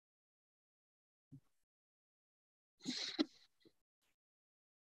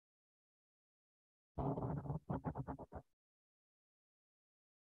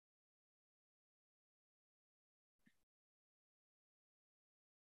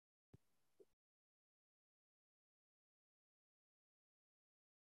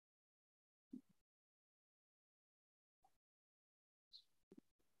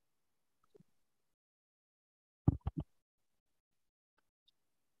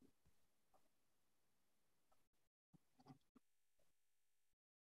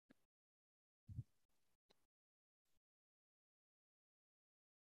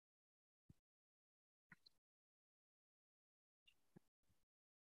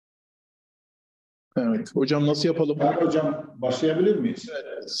Evet. Hocam nasıl yapalım? Hadi hocam başlayabilir miyiz?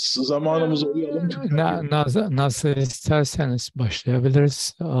 Zamanımızı uyalım. Nasıl isterseniz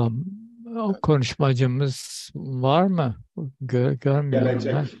başlayabiliriz. O konuşmacımız var mı? Görmüyorum ben.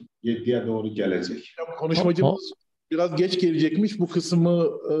 Gelecek. 7'ye doğru gelecek. Konuşmacımız biraz geç gelecekmiş. Bu kısmı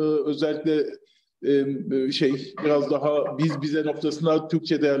özellikle biraz daha bize noktasında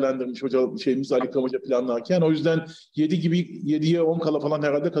Türkçe değerlendirmiş hocam Alikram Hoca planlarken. O yüzden 7'ye 10 kala falan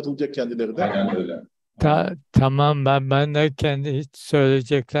herhalde katılacak kendileri de. Aynen öyle. Tamam, ben de kendi hiç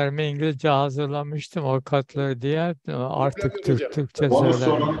söyleyeceklerimi İngilizce hazırlamıştım o katları diye. Artık Türkçe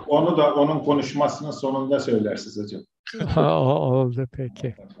söylerim. Onu da onun konuşmasının sonunda söylersiniz hocam. Oldu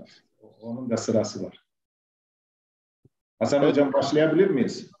peki. Onun da sırası var. Hasan hocam başlayabilir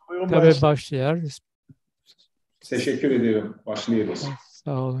miyiz? Tabii başlayarız. Teşekkür ediyorum. Başlıyoruz.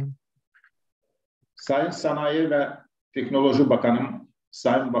 Sağ olun. Sayın Sanayi ve Teknoloji Bakanım,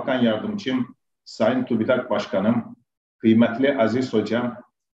 Sayın Bakan Yardımcım, Sayın TÜBİTAK Başkanım, kıymetli Aziz Hocam,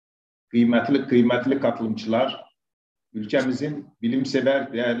 kıymetli katılımcılar, ülkemizin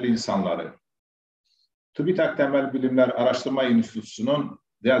bilimsever değerli insanları. TÜBİTAK Temel Bilimler Araştırma Enstitüsü'nün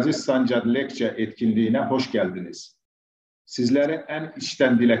Aziz Sancar Lekçe etkinliğine hoş geldiniz. Sizleri en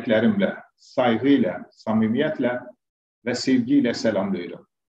içten dileklerimle, saygıyla, samimiyetle ve sevgiyle selamlıyorum.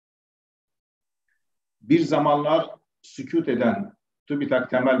 Bir zamanlar sükût eden TÜBİTAK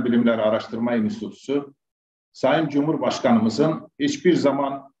Temel Bilimler Araştırma Enstitüsü, Sayın Cumhurbaşkanımızın hiçbir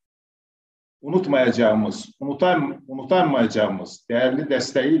zaman unutamayacağımız değerli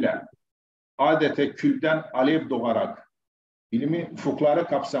desteğiyle adeta külden alev doğarak bilimi ufukları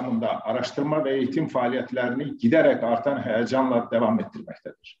kapsamında araştırma ve eğitim faaliyetlerini giderek artan heyecanla devam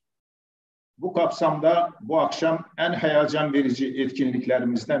ettirmektedir. Bu kapsamda bu akşam en heyecan verici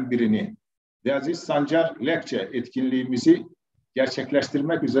etkinliklerimizden birini Aziz Sancar Lekçe etkinliğimizi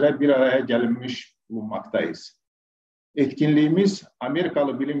gerçekleştirmek üzere bir araya gelinmiş bulunmaktayız. Etkinliğimiz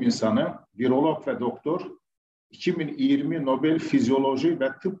Amerikalı bilim insanı, virolog ve doktor, 2020 Nobel Physiology ve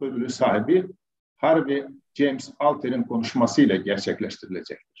Tıp ödülü sahibi Harvey James Alter'in konuşmasıyla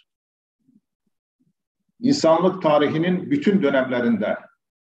gerçekleştirilecektir. İnsanlık tarihinin bütün dönemlerinde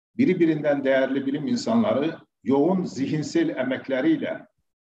birbirinden değerli bilim insanları yoğun zihinsel emekleriyle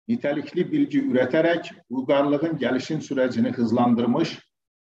nitelikli bilgi üreterek uygarlığın gelişim sürecini hızlandırmış,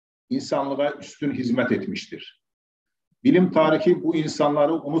 insanlığa üstün hizmet etmiştir. Bilim tarihi bu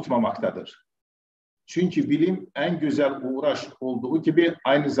insanları unutmamaktadır. Çünkü bilim en güzel uğraş olduğu gibi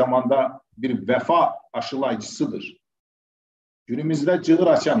aynı zamanda bir vefa aşılayıcısıdır. Günümüzde çığır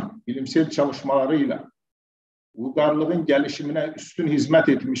açan bilimsel çalışmalarıyla uygarlığın gelişimine üstün hizmet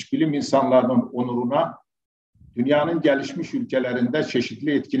etmiş bilim insanlarının onuruna dünyanın gelişmiş ülkelerinde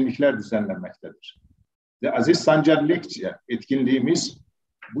çeşitli etkinlikler düzenlenmektedir. Ve Aziz Sancar Lekçe etkinliğimiz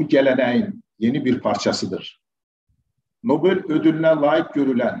bu geleneğin yeni bir parçasıdır. Nobel ödülüne layık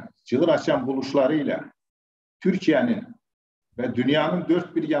görülen çığır açan buluşlarıyla Türkiye'nin ve dünyanın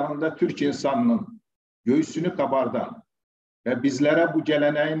dört bir yanında Türk insanının göğsünü kabardan ve bizlere bu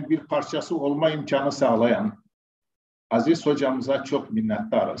geleneğin bir parçası olma imkanı sağlayan Aziz hocamıza çok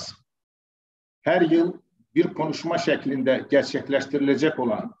minnettarız. Her yıl bir konuşma şeklinde gerçekleştirilecek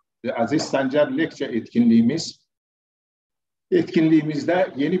olan Aziz Sancar Lekçe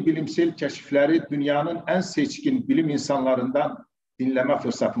etkinliğimizde yeni bilimsel keşifleri dünyanın en seçkin bilim insanlarından dinleme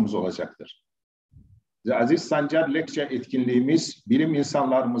fırsatımız olacaktır. Aziz Sancar Lekçe etkinliğimiz bilim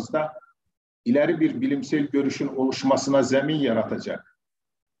insanlarımızda ileri bir bilimsel görüşün oluşmasına zemin yaratacak.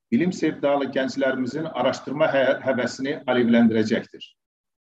 Bilim sevdalı gençlerimizin araştırma hevesini alevlendirecektir.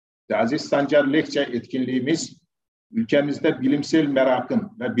 Aziz Sancar Lekçe etkinliğimiz ülkemizde bilimsel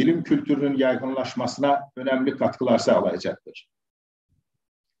merakın ve bilim kültürünün yaygınlaşmasına önemli katkılar sağlayacaktır.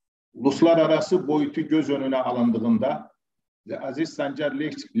 Uluslararası boyutu göz önüne alındığında Aziz Sancar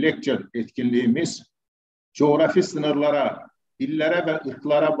Lekçe etkinliğimiz coğrafi sınırlara, dillere ve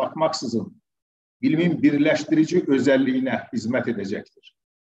ırklara bakmaksızın bilimin birleştirici özelliğine hizmet edecektir.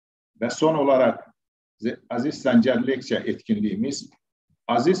 Ve son olarak Aziz Sancar Lekçe etkinliğimiz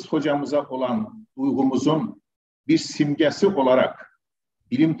Aziz hocamıza olan duygumuzun bir simgesi olarak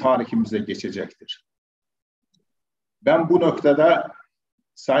bilim tarihimize geçecektir. Ben bu noktada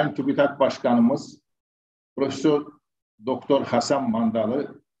Sayın TÜBİTAK Başkanımız Profesör Doktor Hasan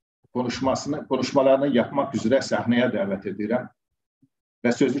Mandal'ı konuşmalarını yapmak üzere sahneye davet ediyorum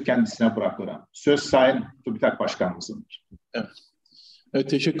ve sözü kendisine bırakıyorum. Söz Sayın TÜBİTAK Başkanımızındır. Evet,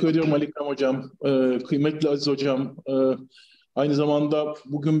 teşekkür ediyorum Alikram Hocam. Kıymetli Aziz Hocam, aynı zamanda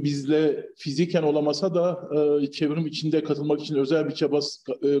bugün bizle fiziken olamasa da çevrim içinde katılmak için özel bir çaba,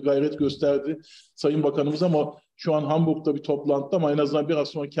 gayret gösterdi Sayın Bakanımız ama şu an Hamburg'da bir toplantıda ama en azından biraz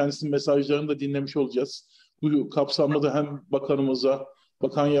sonra kendisinin mesajlarını da dinlemiş olacağız. Bu kapsamda da hem bakanımıza,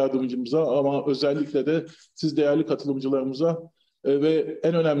 bakan yardımcımıza ama özellikle de siz değerli katılımcılarımıza ve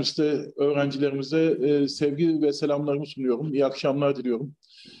en önemlisi de öğrencilerimize sevgi ve selamlarımı sunuyorum. İyi akşamlar diliyorum.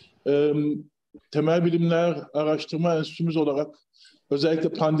 Temel Bilimler Araştırma Enstitümüz olarak özellikle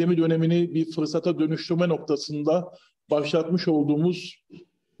pandemi dönemini bir fırsata dönüştürme noktasında başlatmış olduğumuz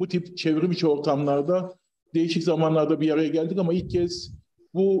bu tip çevrim içi ortamlarda değişik zamanlarda bir araya geldik ama ilk kez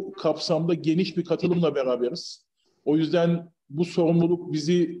bu kapsamda geniş bir katılımla beraberiz. O yüzden bu sorumluluk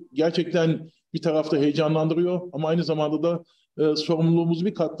bizi gerçekten bir tarafta heyecanlandırıyor ama aynı zamanda da sorumluluğumuzu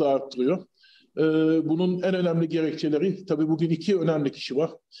bir kat daha arttırıyor. Bunun en önemli gerekçeleri, tabii bugün iki önemli kişi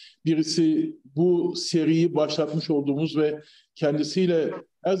var. Birisi bu seriyi başlatmış olduğumuz ve kendisiyle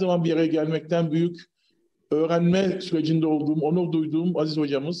her zaman bir araya gelmekten büyük öğrenme sürecinde olduğum, onur duyduğum Aziz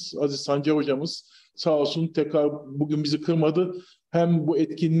hocamız, Aziz Sancar hocamız sağ olsun tekrar bugün bizi kırmadı. Hem bu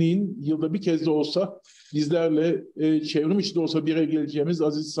etkinliğin yılda bir kez de olsa bizlerle çevrim içi de olsa bir araya geleceğimiz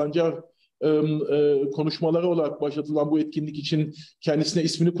Aziz Sancar konuşmaları olarak başlatılan bu etkinlik için kendisine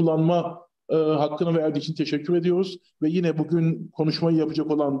ismini kullanma hakkını verdiği için teşekkür ediyoruz. Ve yine bugün konuşmayı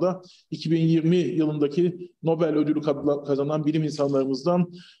yapacak olan da 2020 yılındaki Nobel ödülü kazanan bilim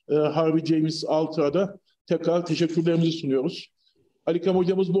insanlarımızdan Harvey James Altur'a tekrar teşekkürlerimizi sunuyoruz. Alikram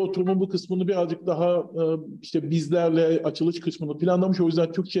hocamız bu oturumun bu kısmını birazcık daha işte bizlerle açılış kısmını planlamış. O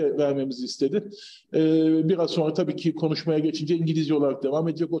yüzden Türkçe vermemizi istedi. Biraz sonra tabii ki konuşmaya geçince İngilizce olarak devam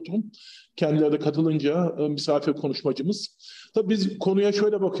edecek oturum. Kendileri de katılınca misafir konuşmacımız. Tabii biz konuya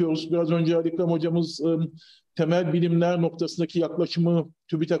şöyle bakıyoruz. Biraz önce Alikram hocamız temel bilimler noktasındaki yaklaşımı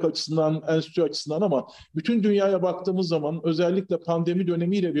TÜBİTAK açısından, enstitü açısından ama bütün dünyaya baktığımız zaman özellikle pandemi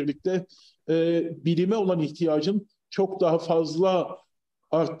dönemiyle birlikte bilime olan ihtiyacın çok daha fazla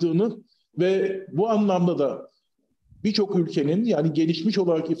arttığını ve bu anlamda da birçok ülkenin yani gelişmiş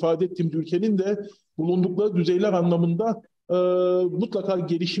olarak ifade ettiğim ülkenin de bulundukları düzeyler anlamında mutlaka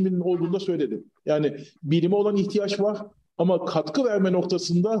gelişimin olduğunu da söyledim. Yani bilime olan ihtiyaç var ama katkı verme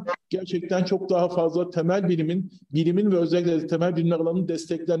noktasında gerçekten çok daha fazla temel bilimin ve özellikle temel bilimler alanının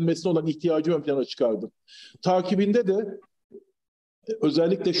desteklenmesine olan ihtiyacı ön plana çıkardı. Takibinde de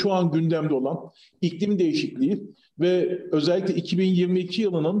özellikle şu an gündemde olan iklim değişikliği ve özellikle 2022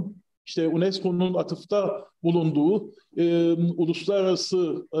 yılının işte UNESCO'nun atıfta bulunduğu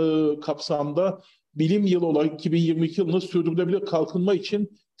uluslararası kapsamda bilim yılı olarak 2022 yılını sürdürülebilir kalkınma için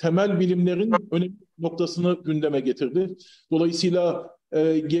temel bilimlerin önemli noktasını gündeme getirdi. Dolayısıyla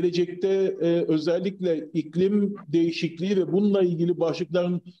gelecekte özellikle iklim değişikliği ve bununla ilgili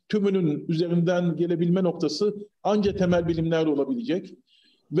başlıkların tümünün üzerinden gelebilme noktası ancak temel bilimlerle olabilecek.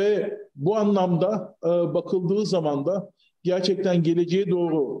 Ve bu anlamda bakıldığı zaman da gerçekten geleceğe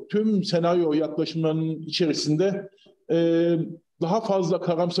doğru tüm senaryo yaklaşımlarının içerisinde daha fazla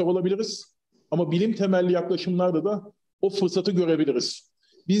karamsar olabiliriz. Ama bilim temelli yaklaşımlarda da o fırsatı görebiliriz.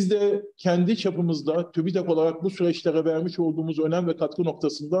 Biz de kendi çapımızda TÜBİTAK olarak bu süreçlere vermiş olduğumuz önem ve katkı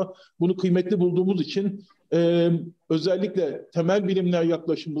noktasında bunu kıymetli bulduğumuz için özellikle temel bilimler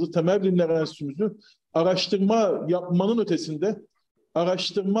yaklaşımımızı, temel bilimler enstitümüzü araştırma yapmanın ötesinde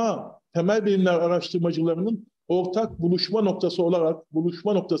temel bilimler araştırmacılarının ortak buluşma noktası olarak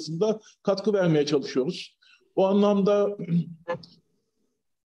buluşma noktasında katkı vermeye çalışıyoruz. O anlamda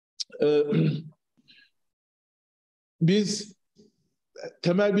biz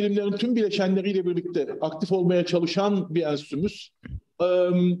temel bilimlerin tüm bileşenleriyle birlikte aktif olmaya çalışan bir enstitümüz.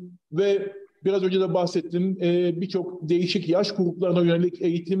 Ve biraz önce de bahsettim birçok değişik yaş gruplarına yönelik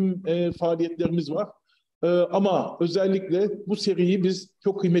eğitim faaliyetlerimiz var. Ama özellikle bu seriyi biz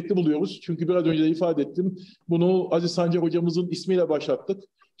çok kıymetli buluyoruz. Çünkü biraz önce de ifade ettim. Bunu Aziz Sancar hocamızın ismiyle başlattık.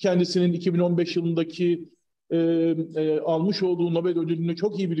 Kendisinin 2015 yılındaki almış olduğu Nobel ödülünü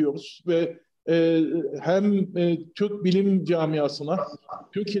çok iyi biliyoruz ve hem Türk bilim camiasına,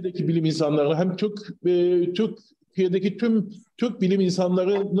 Türkiye'deki bilim insanlarına hem Türkiye'deki tüm Türk bilim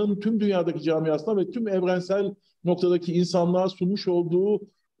insanlarının tüm dünyadaki camiasına ve tüm evrensel noktadaki insanlığa sunmuş olduğu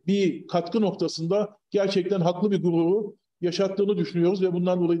bir katkı noktasında gerçekten haklı bir gururu yaşattığını düşünüyoruz ve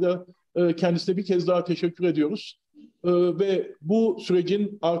bundan dolayı da kendisine bir kez daha teşekkür ediyoruz. Ve bu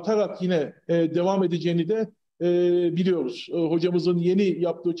sürecin artarak yine devam edeceğini de biliyoruz. Hocamızın yeni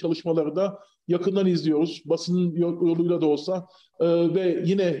yaptığı çalışmaları da yakından izliyoruz. Basın yoluyla da olsa ve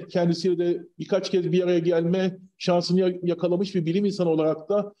yine kendisiyle de birkaç kez bir araya gelme şansını yakalamış bir bilim insanı olarak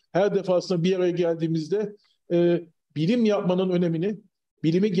da her defasında bir araya geldiğimizde bilim yapmanın önemini,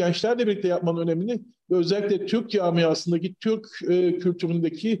 bilimi gençlerle birlikte yapmanın önemini ve özellikle Türk camiasındaki, Türk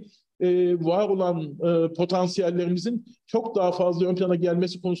kültüründeki var olan potansiyellerimizin çok daha fazla ön plana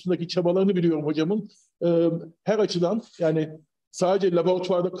gelmesi konusundaki çabalarını biliyorum hocamın. Her açıdan yani sadece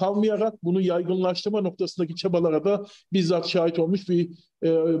laboratuvarda kalmayarak bunu yaygınlaştırma noktasındaki çabalara da bizzat şahit olmuş bir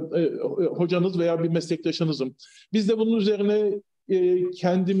hocanız veya bir meslektaşınızım. Biz de bunun üzerine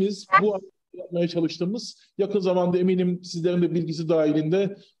kendimiz bu yapmaya çalıştığımız, yakın zamanda eminim sizlerin de bilgisi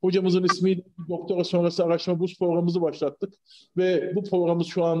dahilinde hocamızın ismiyle doktora sonrası araştırma burs programımızı başlattık. Ve bu programımız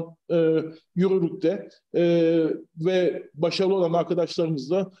şu an yürürlükte ve başarılı olan arkadaşlarımız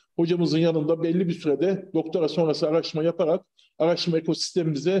da hocamızın yanında belli bir sürede doktora sonrası araştırma yaparak araştırma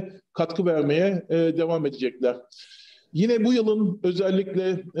ekosistemimize katkı vermeye devam edecekler. Yine bu yılın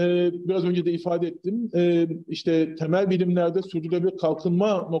özellikle biraz önce de ifade ettim, işte temel bilimlerde sürdürülebilir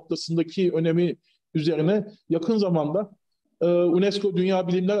kalkınma noktasındaki önemi üzerine yakın zamanda UNESCO Dünya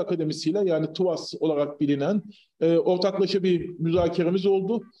Bilimler Akademisi ile yani TUAS olarak bilinen ortaklaşa bir müzakeremiz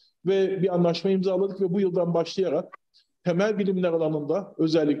oldu ve bir anlaşma imzaladık ve bu yıldan başlayarak temel bilimler alanında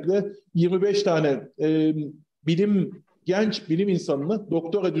özellikle 25 tane genç bilim insanını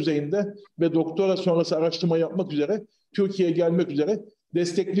doktora düzeyinde ve doktora sonrası araştırma yapmak üzere Türkiye'ye gelmek üzere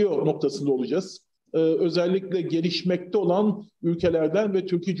destekliyor noktasında olacağız. Özellikle gelişmekte olan ülkelerden ve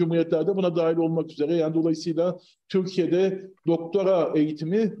Türkiye Cumhuriyetler'de buna dahil olmak üzere. Yani dolayısıyla Türkiye'de doktora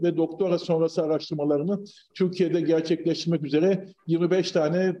eğitimi ve doktora sonrası araştırmalarını Türkiye'de gerçekleştirmek üzere 25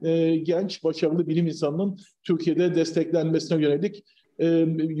 tane genç, başarılı bilim insanının Türkiye'de desteklenmesine yönelik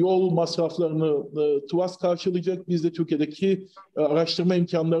yol masraflarını TUAS karşılayacak. Biz de Türkiye'deki araştırma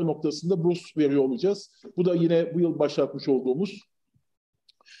imkanları noktasında burs veriyor olacağız. Bu da yine bu yıl başlatmış olduğumuz.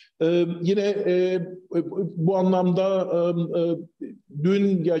 Yine bu anlamda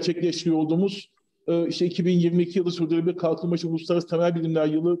dün gerçekleştiriyor olduğumuz işte 2022 yılı sürdürülebilir kalkınma için Uluslararası Temel Bilimler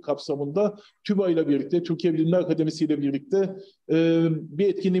Yılı kapsamında TÜBAE ile birlikte, Türkiye Bilimler Akademisi ile birlikte bir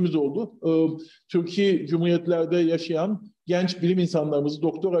etkinliğimiz oldu. Türkiye Cumhuriyetler'de yaşayan genç bilim insanlarımız,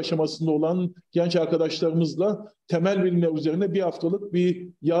 doktor aşamasında olan genç arkadaşlarımızla temel bilimler üzerine bir haftalık bir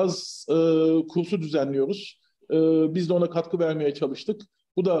yaz kursu düzenliyoruz. Biz de ona katkı vermeye çalıştık.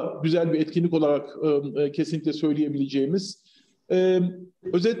 Bu da güzel bir etkinlik olarak kesinlikle söyleyebileceğimiz.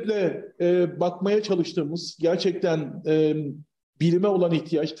 Özetle bakmaya çalıştığımız gerçekten bilime olan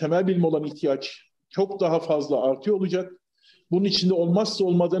ihtiyaç, temel bilime olan ihtiyaç çok daha fazla artıyor olacak. Bunun içinde olmazsa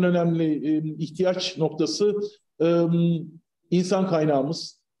olmaz en önemli ihtiyaç noktası insan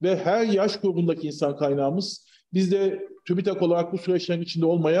kaynağımız ve her yaş grubundaki insan kaynağımız. Biz de TÜBİTAK olarak bu süreçlerin içinde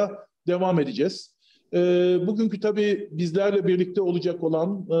olmaya devam edeceğiz. Bugünkü tabii bizlerle birlikte olacak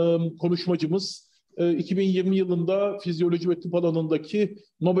olan konuşmacımız 2020 yılında fizyoloji ve tıp alanındaki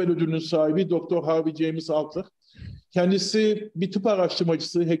Nobel ödülünün sahibi Dr. Harvey James Alter. Kendisi bir tıp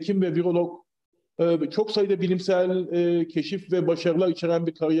araştırmacısı, hekim ve virolog. Çok sayıda bilimsel keşif ve başarılar içeren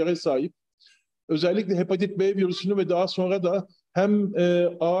bir kariyere sahip. Özellikle hepatit B virüsünü ve daha sonra da hem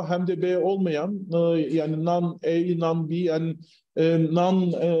A hem de B olmayan yani non-A, non-B yani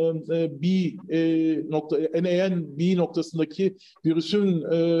NAN-B noktasındaki virüsün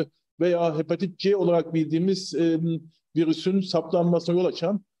veya hepatit C olarak bildiğimiz virüsün saptanmasına yol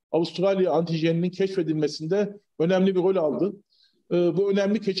açan Avustralya antijeninin keşfedilmesinde önemli bir rol aldı. Bu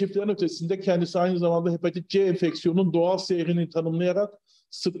önemli keşiflerin ötesinde kendisi aynı zamanda hepatit C enfeksiyonunun doğal seyrini tanımlayarak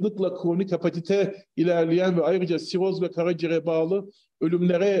sıklıkla kronik hepatite ilerleyen ve ayrıca siroz ve karaciğere bağlı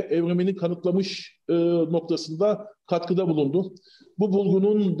ölümlere evrimini kanıtlamış noktasında katkıda bulundu. Bu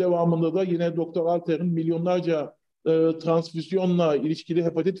bulgunun devamında da yine Dr. Alter'in milyonlarca transfüzyonla ilişkili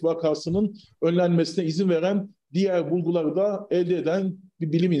hepatit vakasının önlenmesine izin veren diğer bulguları da elde eden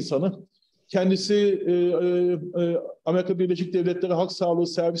bir bilim insanı. Kendisi Amerika Birleşik Devletleri Halk Sağlığı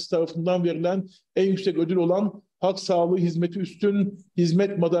Servisi tarafından verilen en yüksek ödül olan Halk Sağlığı Hizmeti Üstün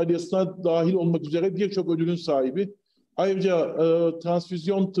Hizmet Madalyası'na dahil olmak üzere birçok ödülün sahibi. Ayrıca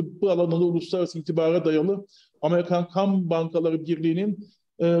transfüzyon tıbbı alanında uluslararası itibara dayalı Amerikan Kan Bankaları Birliği'nin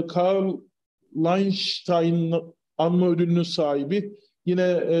Karl Leinstein anma ödülünün sahibi. Yine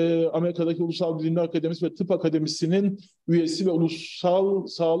Amerika'daki Ulusal Bilimler Akademisi ve Tıp Akademisi'nin üyesi ve ulusal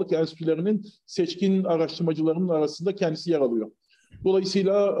sağlık enstitülerinin seçkin araştırmacılarının arasında kendisi yer alıyor.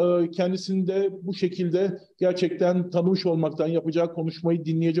 Dolayısıyla kendisini de bu şekilde gerçekten tanımış olmaktan, yapacağı konuşmayı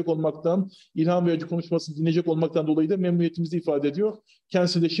dinleyecek olmaktan, ilham verici konuşmasını dinleyecek olmaktan dolayı da memnuniyetimizi ifade ediyor.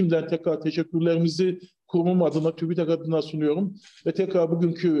 Kendisine de şimdiden tekrar teşekkürlerimizi kurumum adına, TÜBİTAK adına sunuyorum ve tekrar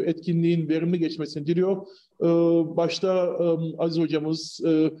bugünkü etkinliğin verimli geçmesini diliyor. Başta Aziz hocamız,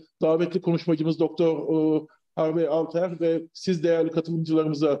 davetli konuşmacımız Doktor Harvey Alter ve siz değerli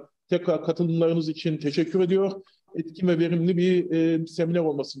katılımcılarımıza tekrar katılımlarınız için teşekkür ediyor. Etkin ve verimli bir seminer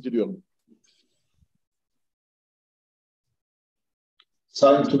olmasını diliyorum.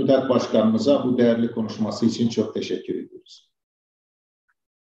 Sayın TÜBİTAK Başkanımıza bu değerli konuşması için çok teşekkür ediyoruz.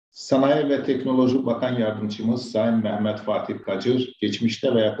 Sanayi ve Teknoloji Bakan Yardımcımız Sayın Mehmet Fatih Kacır,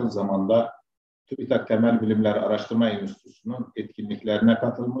 geçmişte ve yakın zamanda TÜBİTAK Temel Bilimler Araştırma Enstitüsü'nün etkinliklerine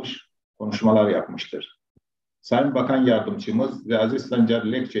katılmış, konuşmalar yapmıştır. Sayın Bakan Yardımcımız ve Aziz Sancar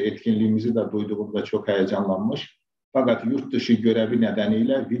Lekçe etkinliğimizi de duyduğumda çok heyecanlanmış. Fakat yurt dışı görevi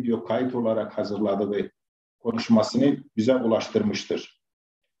nedeniyle video kayıt olarak hazırladığı konuşmasını bize ulaştırmıştır.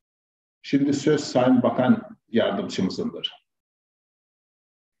 Şimdi söz Sayın Bakan Yardımcımızındır.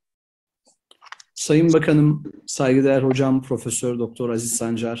 Sayın Bakanım, saygıdeğer hocam Profesör Doktor Aziz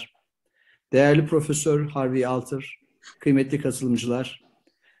Sancar, değerli Profesör Harvey, kıymetli katılımcılar,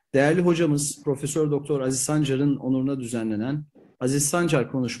 değerli hocamız Profesör Doktor Aziz Sancar'ın onuruna düzenlenen Aziz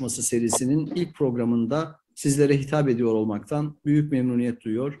Sancar konuşması serisinin ilk programında sizlere hitap ediyor olmaktan büyük memnuniyet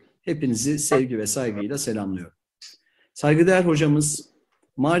duyuyor. Hepinizi sevgi ve saygıyla selamlıyorum. Saygıdeğer hocamız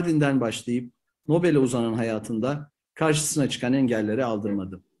Mardin'den başlayıp Nobel'e uzanan hayatında karşısına çıkan engelleri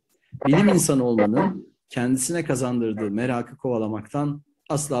aldırmadı. Bilim insanı olmanın kendisine kazandırdığı merakı kovalamaktan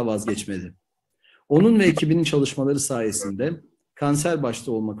asla vazgeçmedi. Onun ve ekibinin çalışmaları sayesinde kanser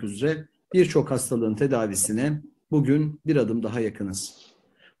başta olmak üzere birçok hastalığın tedavisine bugün bir adım daha yakınız.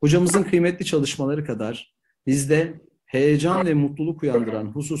 Hocamızın kıymetli çalışmaları kadar bizde heyecan ve mutluluk uyandıran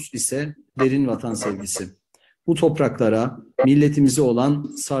husus ise derin vatan sevgisi. Bu topraklara, milletimize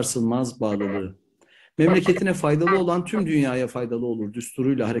olan sarsılmaz bağlılığı. Memleketine faydalı olan tüm dünyaya faydalı olur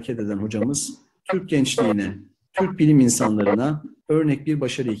düsturuyla hareket eden hocamız, Türk gençliğine, Türk bilim insanlarına örnek bir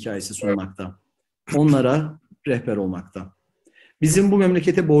başarı hikayesi sunmakta. Onlara rehber olmakta. Bizim bu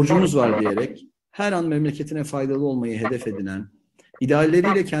memlekete borcumuz var diyerek her an memleketine faydalı olmayı hedef edinen,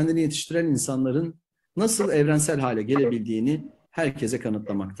 idealleriyle kendini yetiştiren insanların nasıl evrensel hale gelebildiğini herkese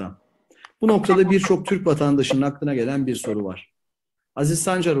kanıtlamakta. Bu noktada birçok Türk vatandaşının aklına gelen bir soru var. Aziz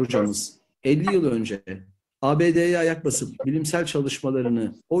Sancar hocamız 50 yıl önce ABD'ye ayak basıp bilimsel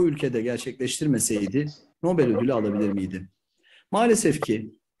çalışmalarını o ülkede gerçekleştirmeseydi Nobel ödülü alabilir miydi? Maalesef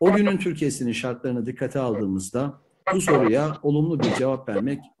ki o günün Türkiye'sinin şartlarını dikkate aldığımızda bu soruya olumlu bir cevap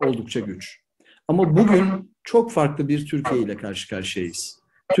vermek oldukça güç. Ama bugün çok farklı bir Türkiye ile karşı karşıyayız.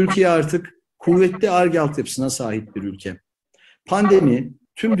 Türkiye artık kuvvetli Ar-Ge altyapısına sahip bir ülke. Pandemi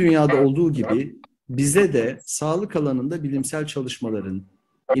tüm dünyada olduğu gibi bize de sağlık alanında bilimsel çalışmaların,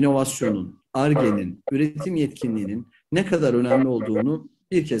 inovasyonun, Ar-Ge'nin, üretim yetkinliğinin ne kadar önemli olduğunu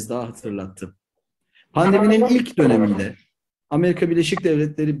bir kez daha hatırlattı. Pandeminin ilk döneminde Amerika Birleşik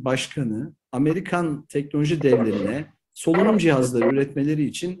Devletleri Başkanı, Amerikan teknoloji devlerine solunum cihazları üretmeleri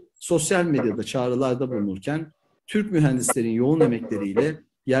için sosyal medyada çağrılarda bulunurken, Türk mühendislerin yoğun emekleriyle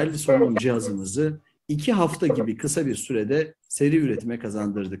yerli solunum cihazımızı 2 hafta gibi kısa bir sürede seri üretime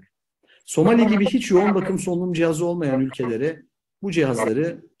kazandırdık. Somali gibi hiç yoğun bakım solunum cihazı olmayan ülkelere bu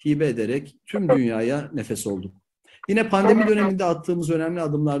cihazları hibe ederek tüm dünyaya nefes olduk. Yine pandemi döneminde attığımız önemli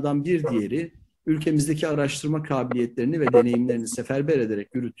adımlardan bir diğeri, ülkemizdeki araştırma kabiliyetlerini ve deneyimlerini seferber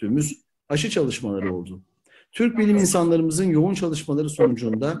ederek yürüttüğümüz aşı çalışmaları oldu. Türk bilim insanlarımızın yoğun çalışmaları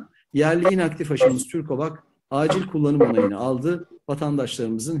sonucunda yerli inaktif aşımız Türkovak acil kullanım onayını aldı,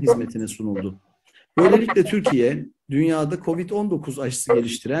 vatandaşlarımızın hizmetine sunuldu. Böylelikle Türkiye, dünyada COVID-19 aşısı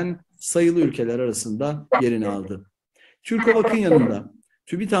geliştiren sayılı ülkeler arasında yerini aldı. Türkovak'ın yanında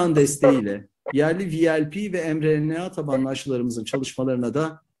TÜBİTAK'ın desteğiyle yerli VLP ve mRNA tabanlı aşılarımızın çalışmalarına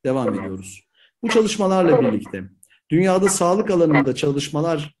da devam ediyoruz. Bu çalışmalarla birlikte dünyada sağlık alanında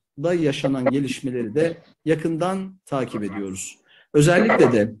çalışmalarda yaşanan gelişmeleri de yakından takip ediyoruz.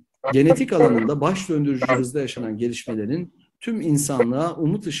 Özellikle de genetik alanında baş döndürücü hızda yaşanan gelişmelerin tüm insanlığa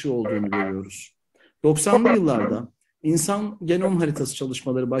umut ışığı olduğunu görüyoruz. 90'lı yıllarda insan genom haritası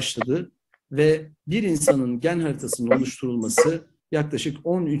çalışmaları başladı ve bir insanın gen haritasının oluşturulması yaklaşık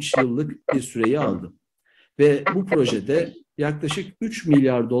 13 yıllık bir süreyi aldı. Ve bu projede yaklaşık 3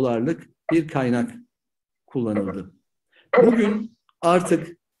 milyar dolarlık bir kaynak kullanıldı. Bugün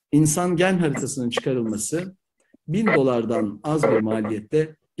artık insan gen haritasının çıkarılması 1000 dolardan az bir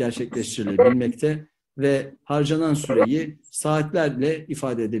maliyette gerçekleştirilebilmekte ve harcanan süreyi saatlerle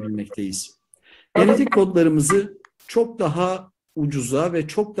ifade edebilmekteyiz. Genetik kodlarımızı çok daha ucuza ve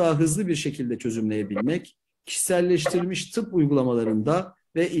çok daha hızlı bir şekilde çözümleyebilmek, kişiselleştirilmiş tıp uygulamalarında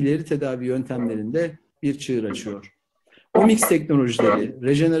ve ileri tedavi yöntemlerinde bir çığır açıyor. Omics teknolojileri,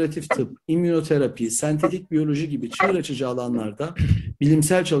 rejeneratif tıp, immünoterapi, sentetik biyoloji gibi çığır açıcı alanlarda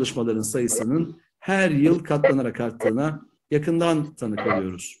bilimsel çalışmaların sayısının her yıl katlanarak arttığına yakından tanık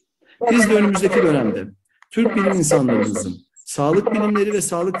oluyoruz. Biz de önümüzdeki dönemde Türk bilim insanlarımızın sağlık bilimleri ve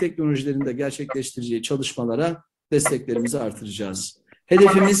sağlık teknolojilerinde gerçekleştireceği çalışmalara desteklerimizi artıracağız.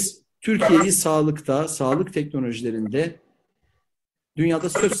 Hedefimiz Türkiye'yi sağlıkta, sağlık teknolojilerinde dünyada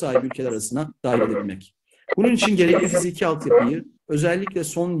söz sahibi ülkeler arasına dahil edebilmek. Bunun için gerekli fiziki altyapıyı özellikle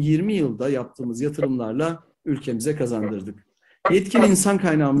son 20 yılda yaptığımız yatırımlarla ülkemize kazandırdık. Yetkin insan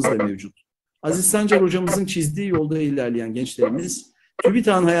kaynağımız da mevcut. Aziz Sancar hocamızın çizdiği yolda ilerleyen gençlerimiz,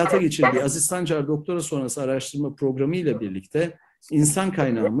 TÜBİTAK'ın hayata geçirdiği Aziz Sancar doktora sonrası araştırma programı ile birlikte insan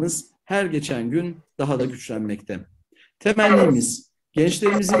kaynağımız her geçen gün daha da güçlenmekte. Temennimiz,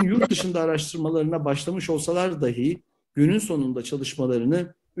 gençlerimizin yurt dışında araştırmalarına başlamış olsalar dahi günün sonunda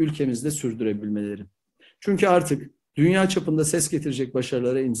çalışmalarını ülkemizde sürdürebilmeleri. Çünkü artık dünya çapında ses getirecek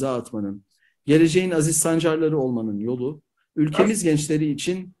başarılara imza atmanın, geleceğin Aziz Sancarları olmanın yolu, ülkemiz gençleri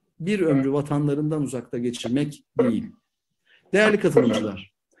için bir ömrü vatanlarından uzakta geçirmek değil. Değerli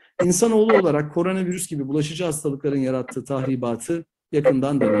katılımcılar, insanoğlu olarak koronavirüs gibi bulaşıcı hastalıkların yarattığı tahribatı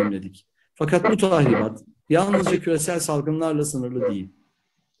yakından deneyimledik. Fakat bu tahribat yalnızca küresel salgınlarla sınırlı değil.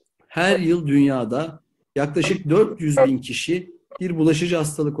 Her yıl dünyada yaklaşık 400 bin kişi bir bulaşıcı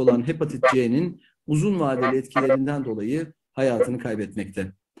hastalık olan hepatit C'nin uzun vadeli etkilerinden dolayı hayatını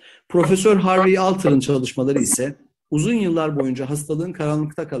kaybetmekte. Profesör Harvey Alter'ın çalışmaları ise uzun yıllar boyunca hastalığın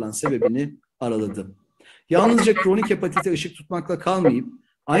karanlıkta kalan sebebini araladı. Yalnızca kronik hepatite ışık tutmakla kalmayıp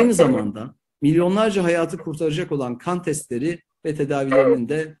aynı zamanda milyonlarca hayatı kurtaracak olan kan testleri ve tedavilerinin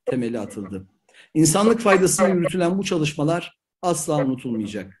de temeli atıldı. İnsanlık faydasına yürütülen bu çalışmalar asla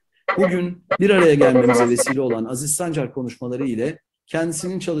unutulmayacak. Bugün bir araya gelmemize vesile olan Aziz Sancar konuşmaları ile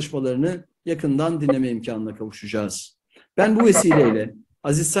kendisinin çalışmalarını yakından dinleme imkanına kavuşacağız. Ben bu vesileyle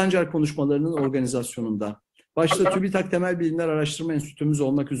Aziz Sancar konuşmalarının organizasyonunda başta TÜBİTAK Temel Bilimler Araştırma Enstitümüz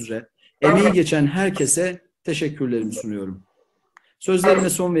olmak üzere emeği geçen herkese teşekkürlerimi sunuyorum. Sözlerime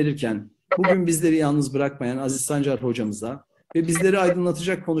son verirken bugün bizleri yalnız bırakmayan Aziz Sancar hocamıza ve bizleri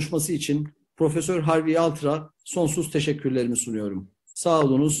aydınlatacak konuşması için Profesör Harvey Alter'a sonsuz teşekkürlerimi sunuyorum. Sağ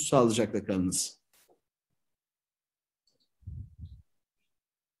olunuz, sağlıcakla kalınız.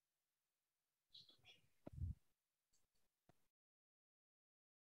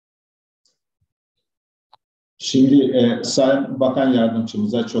 Şimdi Sayın Bakan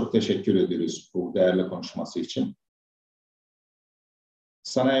Yardımcımıza çok teşekkür ediyoruz bu değerli konuşması için.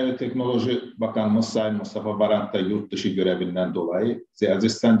 Sanayi ve Teknoloji Bakanımız Sayın Mustafa Varank da yurt dışı görevinden dolayı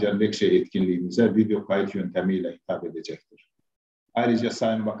Aziz Sancar Lecture etkinliğimize video kayıt yöntemiyle hitap edecektir. Ayrıca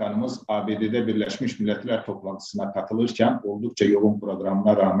Sayın Bakanımız ABD'de Birleşmiş Milletler toplantısına katılırken oldukça yoğun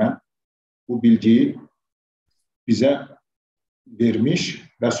programına rağmen bu bilgiyi bize vermiş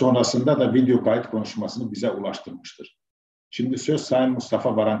ve sonrasında da video kayıt konuşmasını bize ulaştırmıştır. Şimdi söz Sayın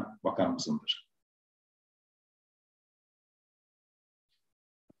Mustafa Varank Bakanımızındır.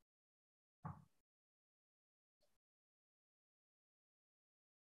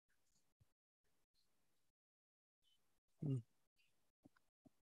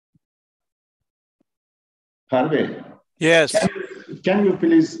 Harvey. Yes. Can you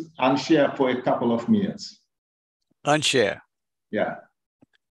please unshare for a couple of minutes? Unshare. Yeah.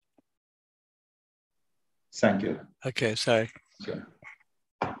 Thank you. Okay, sorry. Sure.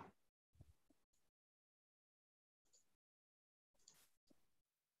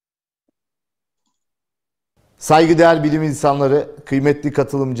 Saygıdeğer bilim insanları, kıymetli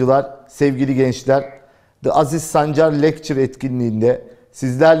katılımcılar, sevgili gençler, The Aziz Sancar Lecture etkinliğinde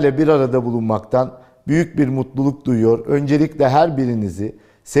sizlerle bir arada bulunmaktan büyük bir mutluluk duyuyor. Öncelikle her birinizi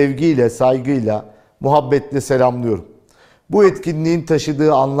sevgiyle, saygıyla, muhabbetle selamlıyorum. Bu etkinliğin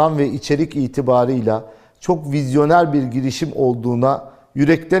taşıdığı anlam ve içerik itibarıyla çok vizyoner bir girişim olduğuna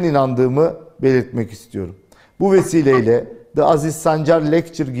yürekten inandığımı belirtmek istiyorum. Bu vesileyle The Aziz Sancar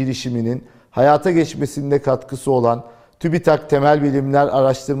Lecture girişiminin hayata geçmesinde katkısı olan TÜBİTAK Temel Bilimler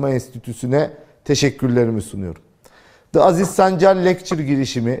Araştırma Enstitüsü'ne teşekkürlerimi sunuyorum. The Aziz Sancar Lecture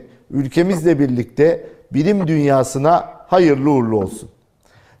girişimi ülkemizle birlikte bilim dünyasına hayırlı uğurlu olsun.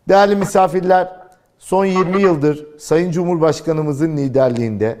 Değerli misafirler, son 20 yıldır Sayın Cumhurbaşkanımızın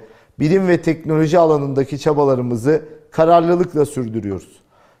liderliğinde bilim ve teknoloji alanındaki çabalarımızı kararlılıkla sürdürüyoruz.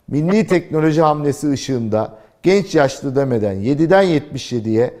 Milli teknoloji hamlesi ışığında genç yaşlı demeden 7'den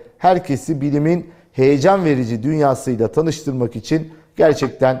 77'ye herkesi bilimin heyecan verici dünyasıyla tanıştırmak için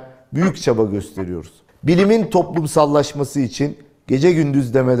gerçekten büyük çaba gösteriyoruz. Bilimin toplumsallaşması için gece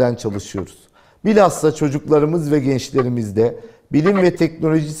gündüz demeden çalışıyoruz. Bilhassa çocuklarımız ve gençlerimizde bilim ve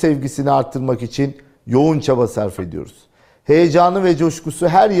teknoloji sevgisini artırmak için yoğun çaba sarf ediyoruz. Heyecanı ve coşkusu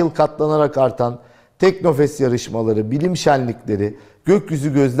her yıl katlanarak artan Teknofest yarışmaları, bilim şenlikleri,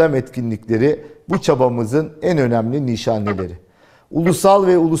 gökyüzü gözlem etkinlikleri bu çabamızın en önemli nişaneleri. Ulusal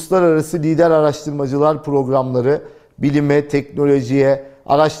ve uluslararası lider araştırmacılar programları bilime, teknolojiye,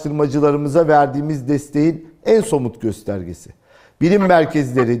 araştırmacılarımıza verdiğimiz desteğin en somut göstergesi. Bilim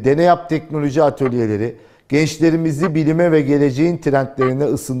merkezleri, deney yap teknoloji atölyeleri, gençlerimizi bilime ve geleceğin trendlerine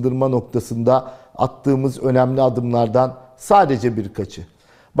ısındırma noktasında attığımız önemli adımlardan sadece birkaçı.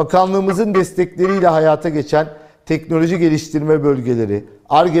 Bakanlığımızın destekleriyle hayata geçen teknoloji geliştirme bölgeleri,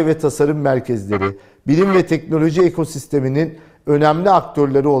 Ar-Ge ve tasarım merkezleri, bilim ve teknoloji ekosisteminin önemli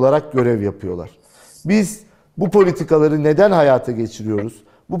aktörleri olarak görev yapıyorlar. Biz bu politikaları neden hayata geçiriyoruz?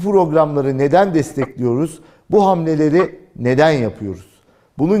 Bu programları neden destekliyoruz? Bu hamleleri neden yapıyoruz?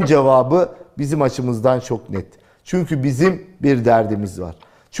 Bunun cevabı bizim açımızdan çok net. Çünkü bizim bir derdimiz var.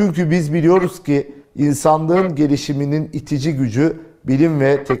 Çünkü biz biliyoruz ki insanlığın gelişiminin itici gücü bilim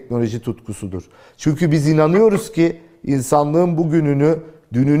ve teknoloji tutkusudur. Çünkü biz inanıyoruz ki insanlığın bugününü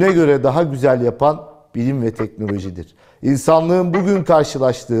dününe göre daha güzel yapan bilim ve teknolojidir. İnsanlığın bugün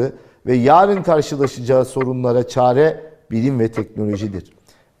karşılaştığı ve yarın karşılaşacağı sorunlara çare bilim ve teknolojidir.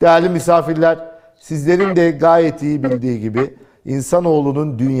 Değerli misafirler, sizlerin de gayet iyi bildiği gibi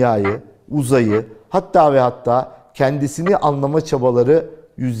insanoğlunun dünyayı, uzayı, hatta ve hatta kendisini anlama çabaları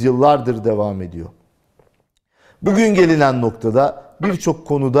yüzyıllardır devam ediyor. Bugün gelinen noktada birçok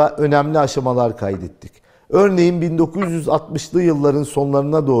konuda önemli aşamalar kaydettik. Örneğin 1960'lı yılların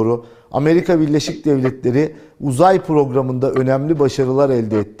sonlarına doğru Amerika Birleşik Devletleri uzay programında önemli başarılar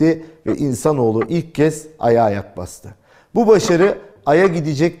elde etti ve insanoğlu ilk kez Ay'a ayak bastı. Bu başarı Ay'a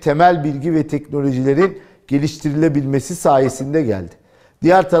gidecek temel bilgi ve teknolojilerin geliştirilebilmesi sayesinde geldi.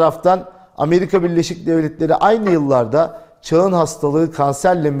 Diğer taraftan Amerika Birleşik Devletleri aynı yıllarda çağın hastalığı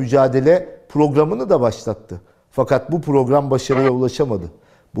kanserle mücadele programını da başlattı. Fakat bu program başarıya ulaşamadı.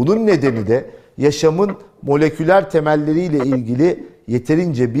 Bunun nedeni de yaşamın moleküler temelleriyle ilgili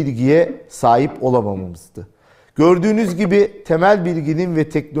yeterince bilgiye sahip olamamamızdı. Gördüğünüz gibi temel bilginin ve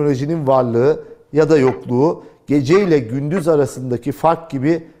teknolojinin varlığı ya da yokluğu gece ile gündüz arasındaki fark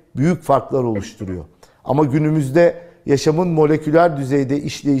gibi büyük farklar oluşturuyor. Ama günümüzde yaşamın moleküler düzeyde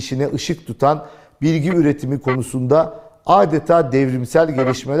işleyişine ışık tutan bilgi üretimi konusunda adeta devrimsel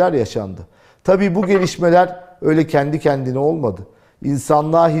gelişmeler yaşandı. Tabii bu gelişmeler öyle kendi kendine olmadı.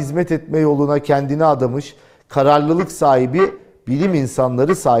 İnsanlığa hizmet etme yoluna kendini adamış, kararlılık sahibi bilim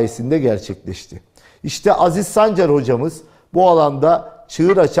insanları sayesinde gerçekleşti. İşte Aziz Sancar hocamız bu alanda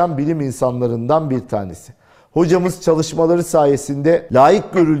çığır açan bilim insanlarından bir tanesi. Hocamız çalışmaları sayesinde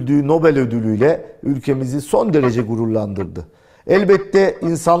layık görüldüğü Nobel ödülüyle ülkemizi son derece gururlandırdı. Elbette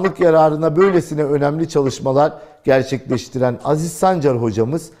insanlık yararına böylesine önemli çalışmalar gerçekleştiren Aziz Sancar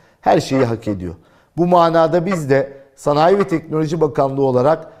hocamız her şeyi hak ediyor. Bu manada biz de Sanayi ve Teknoloji Bakanlığı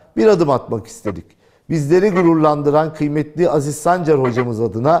olarak bir adım atmak istedik. Bizleri gururlandıran kıymetli Aziz Sancar hocamız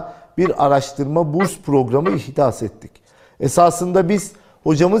adına bir araştırma burs programı ihdas ettik. Esasında biz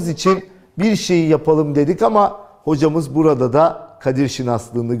hocamız için bir şeyi yapalım dedik ama hocamız burada da kadir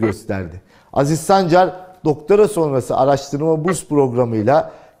şinaslığını gösterdi. Aziz Sancar doktora sonrası araştırma burs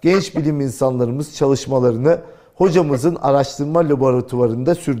programıyla genç bilim insanlarımız çalışmalarını hocamızın araştırma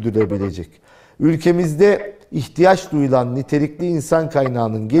laboratuvarında sürdürebilecek. Ülkemizde ihtiyaç duyulan nitelikli insan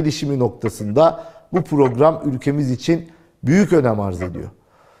kaynağının gelişimi noktasında bu program ülkemiz için büyük önem arz ediyor.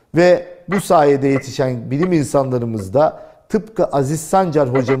 Ve bu sayede yetişen bilim insanlarımız da tıpkı Aziz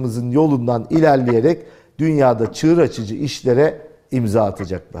Sancar hocamızın yolundan ilerleyerek dünyada çığır açıcı işlere imza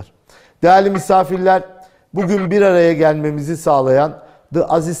atacaklar. Değerli misafirler, bugün bir araya gelmemizi sağlayan The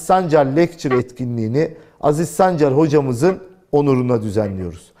Aziz Sancar Lecture etkinliğini Aziz Sancar hocamızın onuruna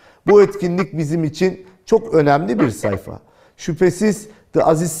düzenliyoruz. Bu etkinlik bizim için çok önemli bir sayfa. Şüphesiz The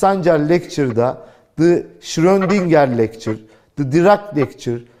Aziz Sancar Lecture'da The Schrödinger Lecture, The Dirac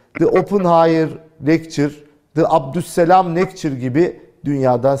Lecture, The Oppenheimer Lecture, The Abdüsselam Lecture gibi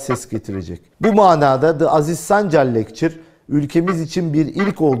dünyadan ses getirecek. Bu manada The Aziz Sancar Lecture ülkemiz için bir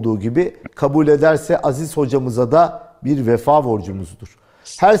ilk olduğu gibi kabul ederse Aziz hocamıza da bir vefa borcumuzdur.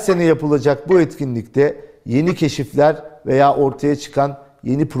 Her sene yapılacak bu etkinlikte yeni keşifler veya ortaya çıkan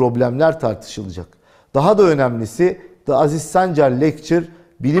yeni problemler tartışılacak. Daha da önemlisi The Aziz Sancar Lecture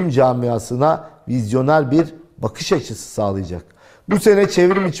bilim camiasına vizyoner bir bakış açısı sağlayacak. Bu sene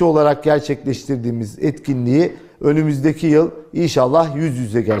çevrim içi olarak gerçekleştirdiğimiz etkinliği önümüzdeki yıl inşallah yüz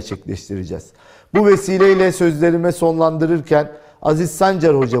yüze gerçekleştireceğiz. Bu vesileyle sözlerime sonlandırırken Aziz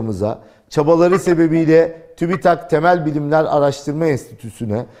Sancar hocamıza çabaları sebebiyle TÜBİTAK Temel Bilimler Araştırma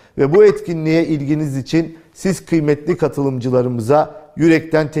Enstitüsü'ne ve bu etkinliğe ilginiz için siz kıymetli katılımcılarımıza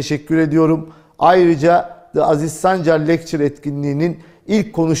yürekten teşekkür ediyorum. Ayrıca The Aziz Sancar Lecture etkinliğinin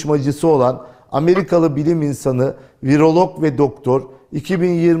ilk konuşmacısı olan Amerikalı bilim insanı, virolog ve doktor,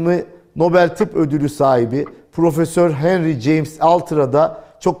 2020 Nobel Tıp Ödülü sahibi Profesör Henry James Alter'a da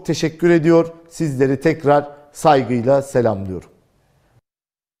çok teşekkür ediyor. Sizleri tekrar saygıyla selamlıyorum.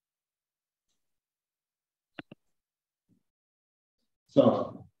 Sağ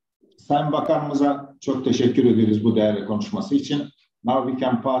olun. Sayın Bakanımıza çok teşekkür ederiz bu değerli konuşması için. Now we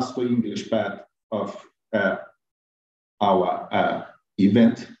can pass to English part of our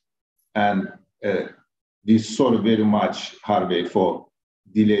event. And we sorry very much, Harvey, for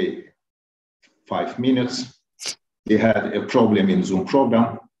delay 5 minutes. We had a problem in Zoom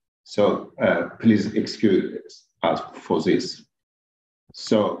program, so please excuse us for this.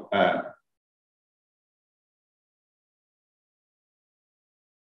 So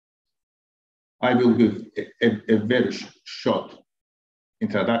I will give a very short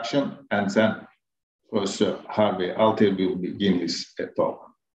introduction, and then Professor Harvey Altay will begin his talk.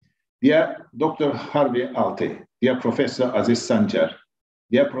 Dear Dr. Harvey Altay, dear Professor Aziz Sancar,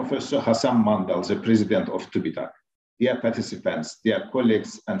 dear Professor Hasan Mandal, the President of TÜBİTAK, dear participants, dear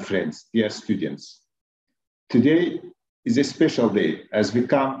colleagues and friends, dear students. Today is a special day as we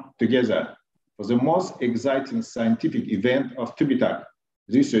come together for the most exciting scientific event of TÜBİTAK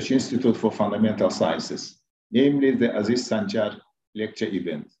Research Institute for Fundamental Sciences, namely the Aziz Sancar lecture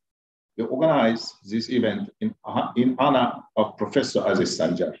event. We organize this event in honor of Professor Aziz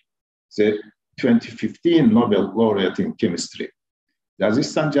Sancar, the 2015 Nobel Laureate in Chemistry. The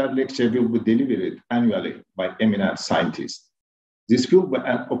Aziz Sancar lecture will be delivered annually by eminent scientists. This will be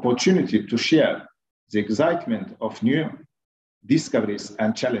an opportunity to share the excitement of new discoveries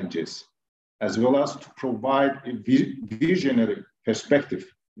and challenges, as well as to provide a visionary perspective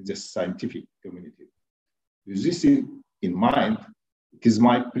in the scientific community. With this in mind, it is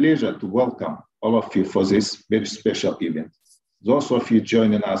my pleasure to welcome all of you for this very special event. Those of you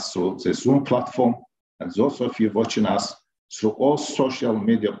joining us through the Zoom platform, and those of you watching us through all social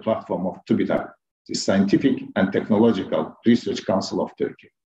media platforms of TÜBİTAK, the Scientific and Technological Research Council of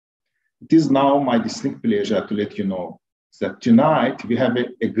Turkey. It is now my distinct pleasure to let you know that tonight we have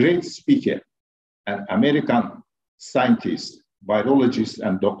a great speaker, an American scientist, virologist,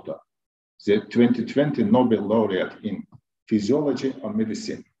 and doctor, the 2020 Nobel laureate in Physiology or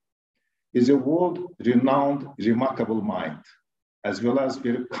Medicine. Is a world-renowned, remarkable mind, as well as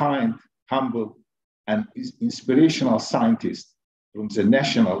very kind, humble, and inspirational scientist from the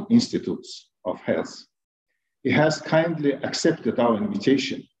National Institutes of Health. He has kindly accepted our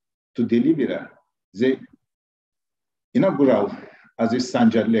invitation to deliver the inaugural Aziz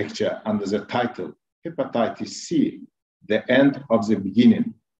Sancar lecture under the title Hepatitis C, the end of the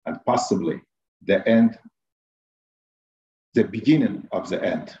beginning, and possibly the beginning of the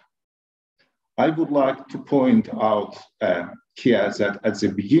end. I would like to point out here that at the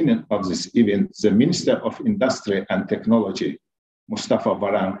beginning of this event, the Minister of Industry and Technology, Mustafa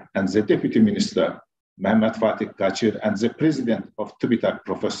Varank, and the Deputy Minister, Mehmet Fatih Kacır, and the President of TÜBİTAK,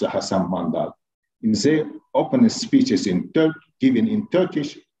 Professor Hasan Mandal, in their opening speeches given in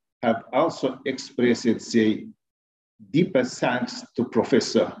Turkish, have also expressed their deepest thanks to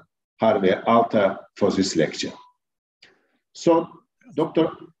Professor Harvey Altay for this lecture. So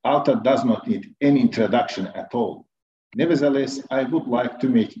Dr. Altay does not need any introduction at all. Nevertheless, I would like to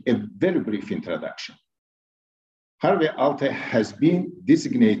make a very brief introduction. Harvey Altay has been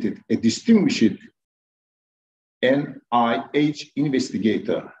designated a distinguished NIH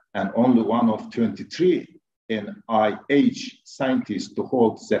investigator and only one of 23 NIH scientists to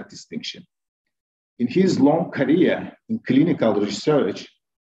hold that distinction. In his long career in clinical research,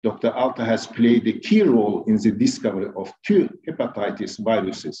 Dr. Altay has played a key role in the discovery of 2 hepatitis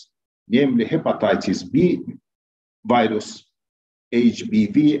viruses, namely hepatitis B virus,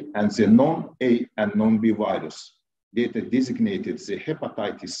 HBV, and the non-A and non-B virus, later designated the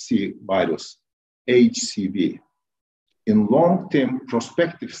hepatitis C virus, HCV. In long-term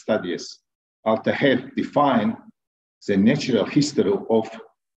prospective studies, Altay helped define the natural history of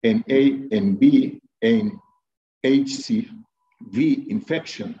NA and B and HCV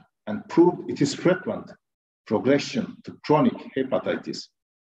infection and proved its frequent progression to chronic hepatitis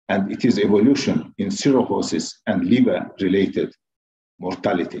and its evolution in cirrhosis and liver-related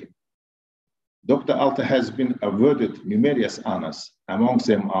mortality. Dr. Altay has been awarded numerous honors. Among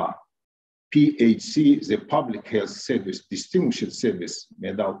them are PHC, the Public Health Service Distinguished Service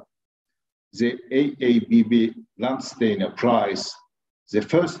Medal, the AABB Landsteiner Prize, the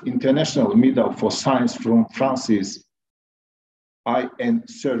first international medal for science from Francis I.N.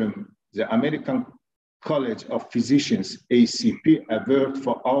 Serum, the American College of Physicians ACP Award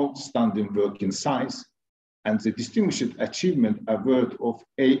for Outstanding Work in Science, and the Distinguished Achievement Award of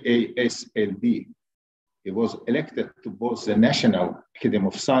AASLD. He was elected to both the National Academy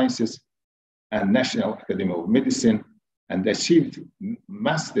of Sciences and National Academy of Medicine and achieved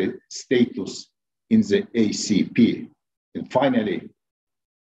master status in the ACP. And finally,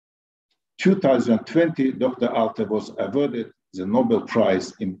 2020, Dr. Altay was awarded the Nobel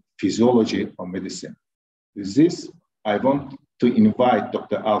Prize in physiology of medicine. With this, I want to invite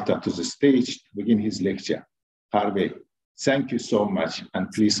Dr. Alter to the stage to begin his lecture. Harvey, thank you so much,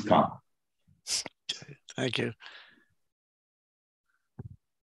 and please come. Thank you.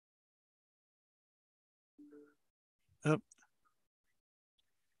 Oh.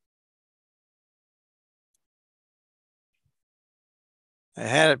 I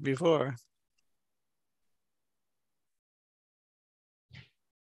had it before.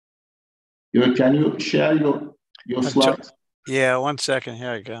 Can you share your slides? Yeah, 1 second.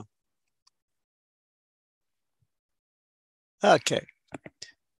 Here I go. Okay.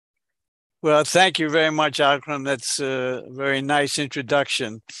 Well, thank you very much, Alikram. That's a very nice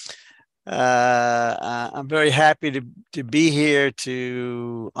introduction. I'm very happy to be here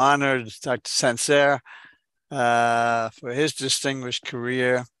to honor Dr. Sancar for his distinguished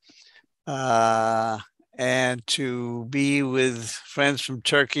career and to be with friends from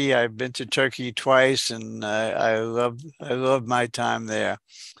Turkey. I've been to Turkey twice, and I love my time there.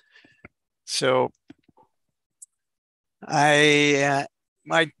 So the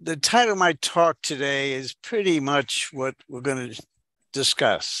title of my talk today is pretty much what we're going to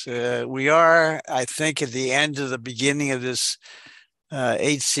discuss. We are, I think, at the end of the beginning of this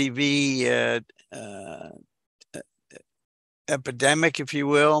HCV epidemic, if you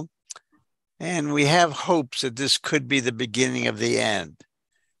will, and we have hopes that this could be the beginning of the end.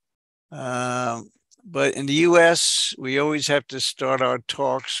 But in the US, we always have to start our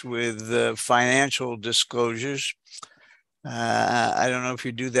talks with financial disclosures. I don't know if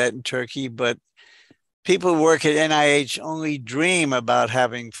you do that in Turkey, but people who work at NIH only dream about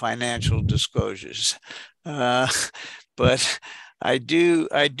having financial disclosures. But I do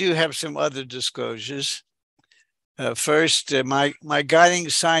have some other disclosures. First, my guiding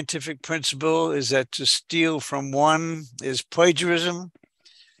scientific principle is that to steal from one is plagiarism,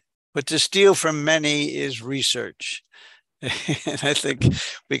 but to steal from many is research. And I think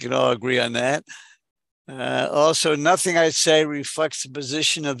we can all agree on that. Also, nothing I say reflects the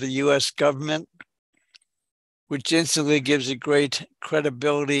position of the US government, which instantly gives it great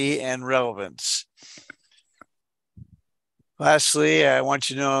credibility and relevance. Lastly, I want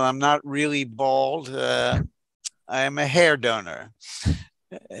you to know I'm not really bald. I am a hair donor.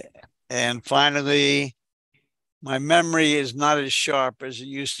 And finally, my memory is not as sharp as it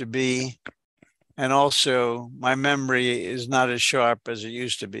used to be. And also, my memory is not as sharp as it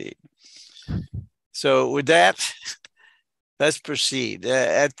used to be. So with that, let's proceed.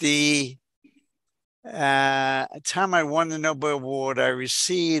 At the time I won the Nobel Award, I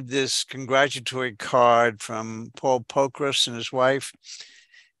received this congratulatory card from Paul Pokras and his wife,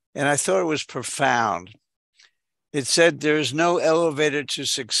 and I thought it was profound. It said, "There is no elevator to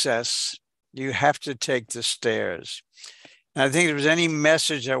success. You have to take the stairs." And I think if there's any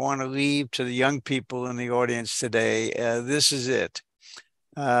message I want to leave to the young people in the audience today, this is it.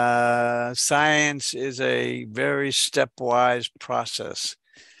 Science is a very stepwise process.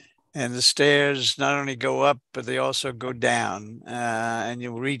 And the stairs not only go up, but they also go down, and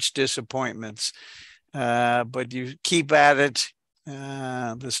you'll reach disappointments. But you keep at it,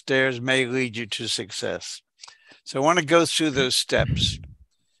 the stairs may lead you to success. So I want to go through those steps.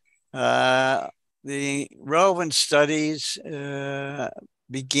 The relevant studies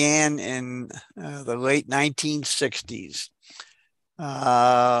began in the late 1960s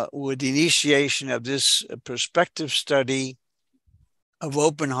with the initiation of this prospective study of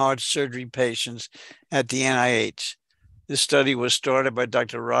open heart surgery patients at the NIH. This study was started by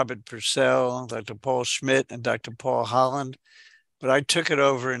Dr. Robert Purcell, Dr. Paul Schmidt, and Dr. Paul Holland, but I took it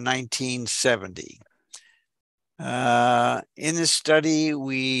over in 1970. In this study,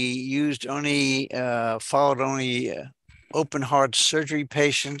 we followed only open heart surgery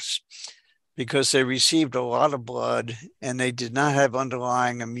patients because they received a lot of blood and they did not have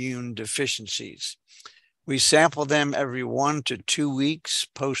underlying immune deficiencies. We sampled them every 1 to 2 weeks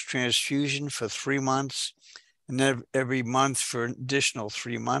post-transfusion for 3 months, and then every month for an additional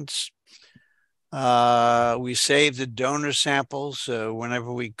 3 months. We saved the donor samples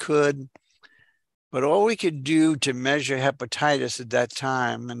whenever we could, but all we could do to measure hepatitis at that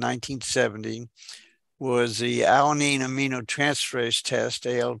time in 1970 was the alanine aminotransferase test,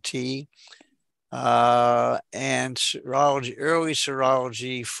 ALT, and serology, early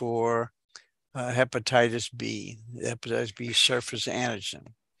serology for hepatitis B, hepatitis B surface antigen.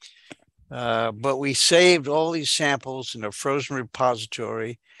 But we saved all these samples in a frozen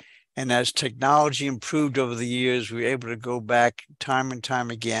repository. And as technology improved over the years, we were able to go back time and time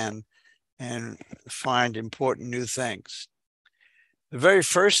again and find important new things. The very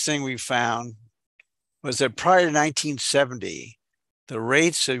first thing we found was that prior to 1970, the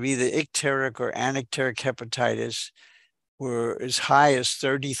rates of either icteric or anicteric hepatitis were as high as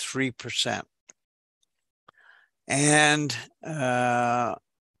 33%. And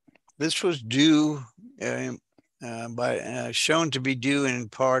this was due, shown to be due in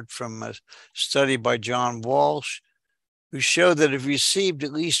part from a study by John Walsh, who showed that if you received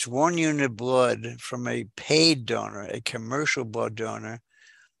at least 1 unit of blood from a paid donor, a commercial blood donor,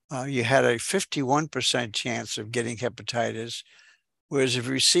 you had a 51% chance of getting hepatitis, whereas if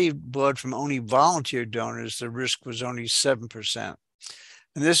you received blood from only volunteer donors, the risk was only 7%.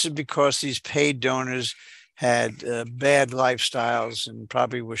 And this is because these paid donors had bad lifestyles and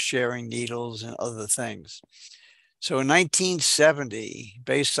probably were sharing needles and other things. So in 1970,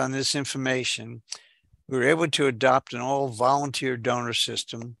 based on this information, we were able to adopt an all-volunteer donor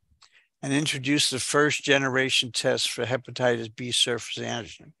system and introduce the first generation test for hepatitis B surface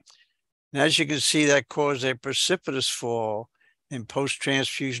antigen. And as you can see, that caused a precipitous fall in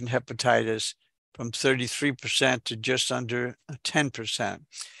post-transfusion hepatitis from 33% to just under 10%,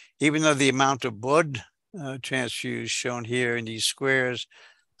 even though the amount of blood transfused shown here in these squares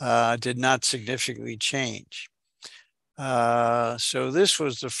did not significantly change. So this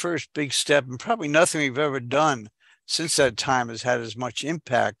was the first big step, and probably nothing we've ever done since that time has had as much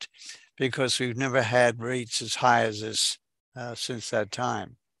impact, because we've never had rates as high as this since that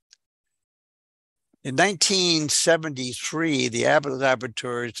time. In 1973, the Abbott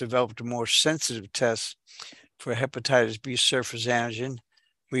laboratories developed a more sensitive test for hepatitis B surface antigen.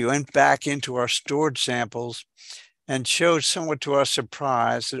 We went back into our stored samples and showed, somewhat to our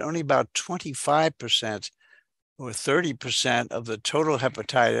surprise, that only about 25% or 30% of the total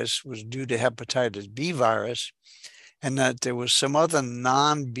hepatitis was due to hepatitis B virus, and that there was some other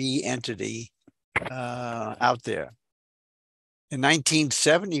non-B entity out there. In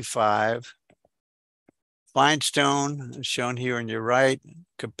 1975, Feinstein, shown here on your right,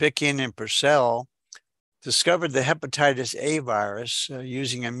 Kapickin, and Purcell discovered the hepatitis A virus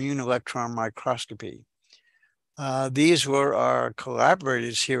using immune electron microscopy. These were our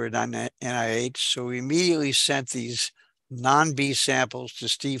collaborators here at NIH, so we immediately sent these non-B samples to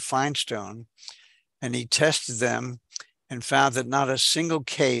Steve Feinstein, and he tested them and found that not a single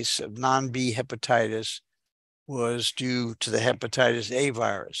case of non-B hepatitis was due to the hepatitis A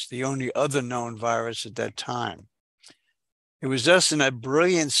virus, the only other known virus at that time. It was thus in a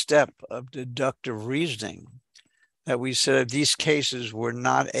brilliant step of deductive reasoning that we said if these cases were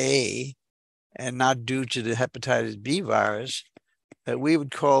not A and not due to the hepatitis B virus, that we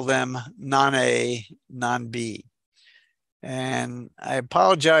would call them non-A, non-B. And I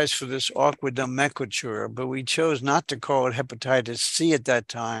apologize for this awkward nomenclature, but we chose not to call it hepatitis C at that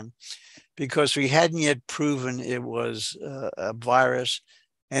time because we hadn't yet proven it was a virus,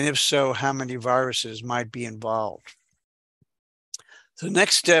 and if so, how many viruses might be involved. The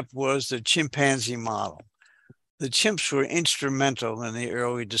next step was the chimpanzee model. The chimps were instrumental in the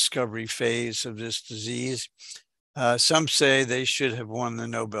early discovery phase of this disease. Some say they should have won the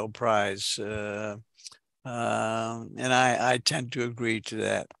Nobel Prize, and I tend to agree to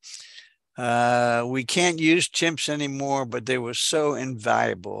that. We can't use chimps anymore, but they were so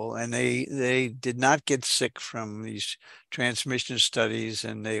invaluable, and they did not get sick from these transmission studies,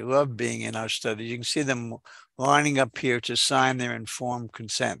 and they love being in our studies. You can see them lining up here to sign their informed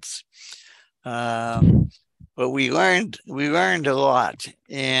consents. But we learned a lot.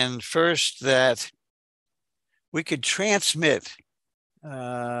 And first, that we could transmit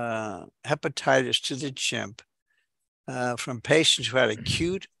hepatitis to the chimp from patients who had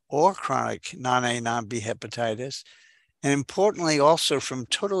acute or chronic non-A, non-B hepatitis, and importantly also from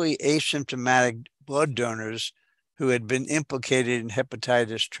totally asymptomatic blood donors who had been implicated in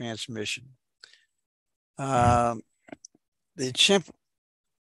hepatitis transmission. The chimp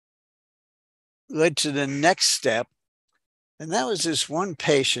led to the next step, and that was this one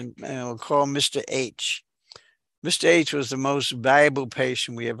patient we'll call Mr. H. Mr. H was the most valuable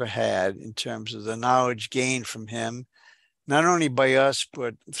patient we ever had in terms of the knowledge gained from him, not only by us,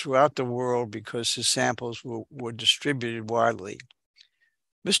 but throughout the world, because his samples were distributed widely.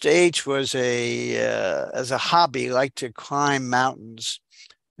 Mr. H was as a hobby, liked to climb mountains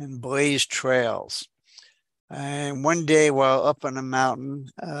and blaze trails. And one day while up on a mountain,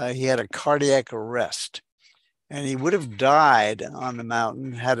 he had a cardiac arrest, and he would have died on the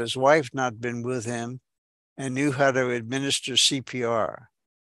mountain had his wife not been with him and knew how to administer CPR.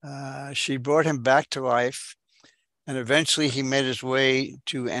 She brought him back to life, and eventually he made his way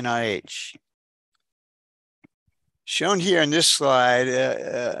to NIH. Shown here in this slide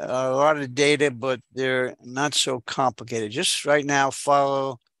are a lot of data, but they're not so complicated. Just right now,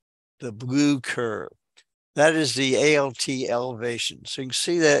 follow the blue curve. That is the ALT elevation. So you can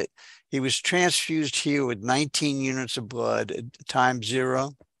see that he was transfused here with 19 units of blood at time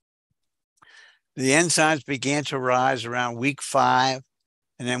 0. The enzymes began to rise around week 5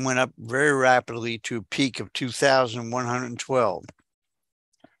 and then went up very rapidly to a peak of 2,112.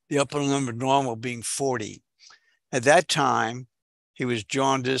 The upper limit normal being 40. At that time, he was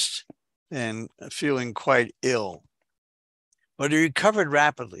jaundiced and feeling quite ill. But he recovered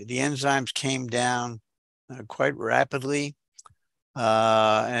rapidly. The enzymes came down quite rapidly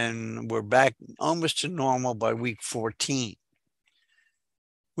and were back almost to normal by week 14.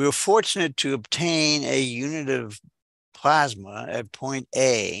 We were fortunate to obtain a unit of plasma at point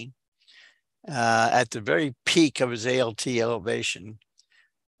A at the very peak of his ALT elevation.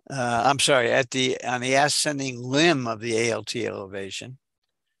 On the ascending limb of the ALT elevation.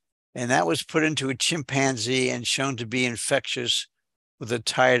 And that was put into a chimpanzee and shown to be infectious with a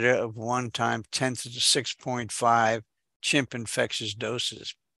titer of 1 × 10⁶.5 chimp infectious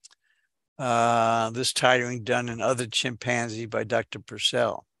doses. This titering done in other chimpanzee by Dr.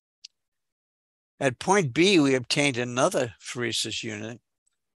 Purcell. At point B, we obtained another pheresis unit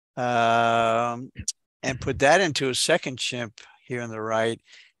and put that into a second chimp here on the right,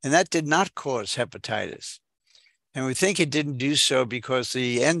 and that did not cause hepatitis. And we think it didn't do so because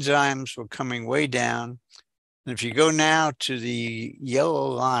the enzymes were coming way down. And if you go now to the yellow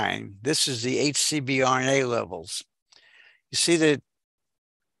line, this is the HCV RNA levels. You see that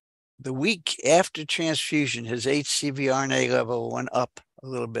the week after transfusion, his HCV RNA level went up a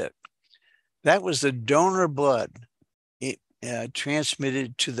little bit. That was the donor blood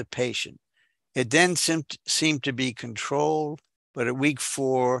transmitted to the patient. It then seemed to be controlled, but at week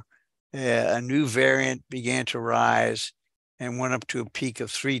 4, a new variant began to rise and went up to a peak of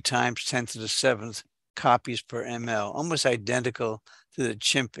 3 × 10⁷ copies per ml, almost identical to the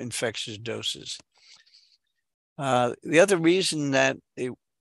chimp infectious doses. The other reason that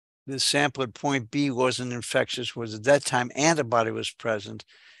the sample at point B wasn't infectious was at that time antibody was present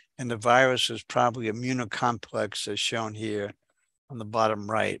and the virus was probably immunocomplex as shown here on the bottom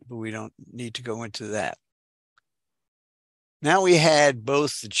right, but we don't need to go into that. Now we had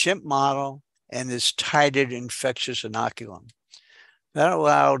both the chimp model and this titered infectious inoculum. That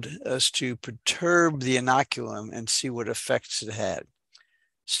allowed us to perturb the inoculum and see what effects it had.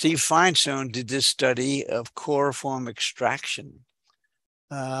 Steve Finestone did this study of chloroform extraction.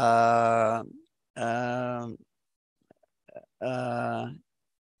 Well,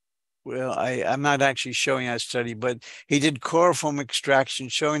 I'm not actually showing that study, but he did chloroform extraction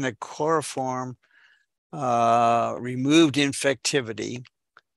showing that chloroform removed infectivity,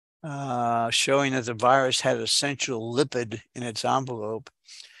 showing that the virus had essential lipid in its envelope.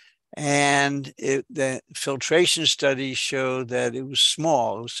 And the filtration studies showed that it was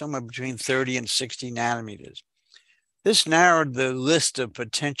small. It was somewhere between 30 and 60 nanometers. This narrowed the list of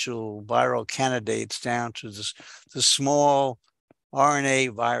potential viral candidates down to the small RNA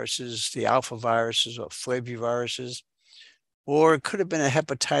viruses, the alpha viruses or flaviviruses, or it could have been a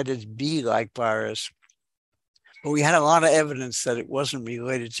hepatitis B-like virus. But we had a lot of evidence that it wasn't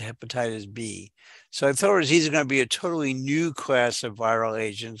related to hepatitis B. So I thought it was either going to be a totally new class of viral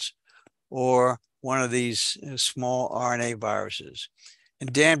agents or one of these small RNA viruses.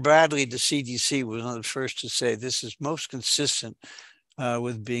 And Dan Bradley, the CDC, was one of the first to say this is most consistent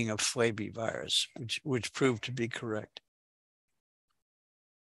with being a flavivirus, which proved to be correct.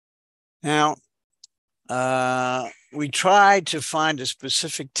 Now, we tried to find a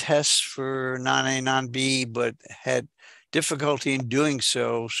specific test for non-A, non-B, but had difficulty in doing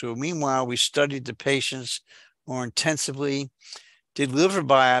so. So meanwhile, we studied the patients more intensively, did liver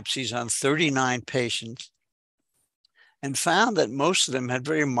biopsies on 39 patients, and found that most of them had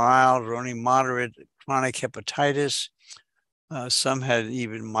very mild or only moderate chronic hepatitis. Some had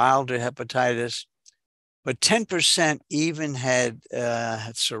even milder hepatitis, but 10% even had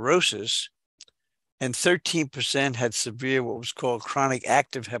cirrhosis, and 13% had severe, what was called chronic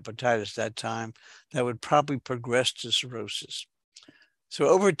active hepatitis that time, that would probably progress to cirrhosis. So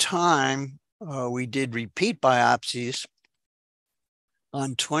over time, we did repeat biopsies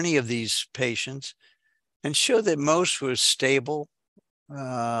on 20 of these patients and showed that most were stable,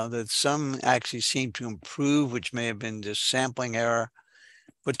 that some actually seemed to improve, which may have been just sampling error,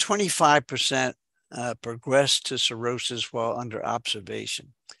 but 25% progressed to cirrhosis while under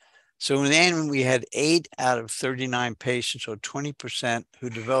observation. So in the end, we had 8 out of 39 patients, or 20%, who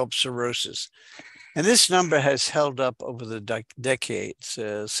developed cirrhosis. And this number has held up over the decades.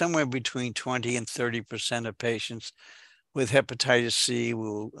 Somewhere between 20 and 30% of patients with hepatitis C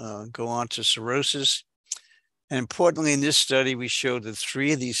will go on to cirrhosis. And importantly, in this study, we showed that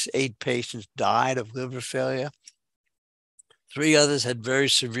 3 of these 8 patients died of liver failure. 3 others had very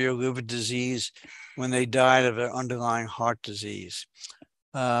severe liver disease when they died of their underlying heart disease.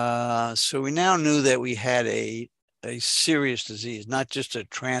 So we now knew that we had a serious disease, not just a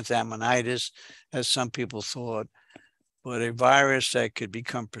transaminitis, as some people thought, but a virus that could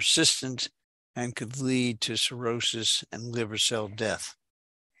become persistent and could lead to cirrhosis and liver cell death.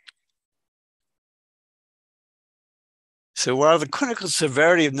 So while the clinical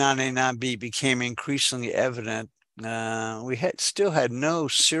severity of non-A, non-B became increasingly evident, we still had no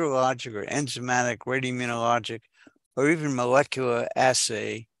serologic or enzymatic, radioimmunologic, or even molecular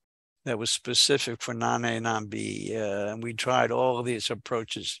assay that was specific for non-A, non-B. And we tried all of these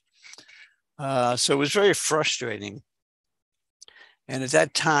approaches. So it was very frustrating. And at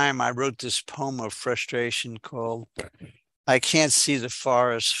that time, I wrote this poem of frustration called "I Can't See the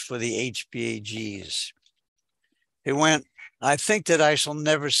Forest for the HBAGs." It went, "I think that I shall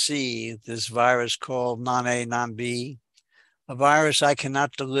never see this virus called non-A, non-B, a virus I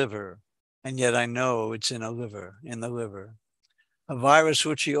cannot deliver, and yet I know it's in the liver. A virus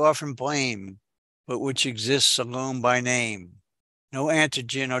which we often blame, but which exists alone by name. No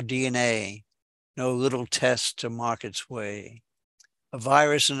antigen or DNA, no little test to mark its way. A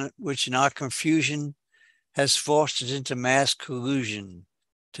virus which in our confusion has forced it into mass collusion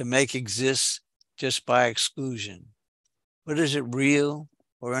to make exist just by exclusion. But is it real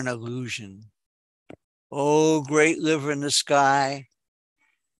or an illusion? Oh, great liver in the sky,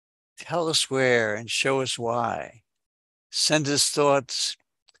 tell us where and show us why. Send us thoughts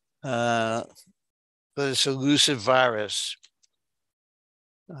for this elusive virus.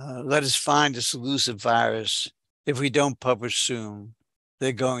 Let us find this elusive virus. If we don't publish soon,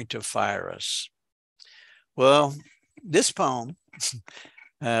 they're going to fire us." Well, this poem,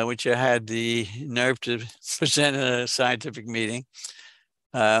 which I had the nerve to present at a scientific meeting,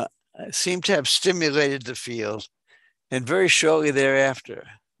 seemed to have stimulated the field. And very shortly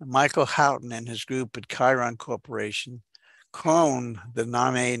thereafter, Michael Houghton and his group at Chiron Corporation cloned the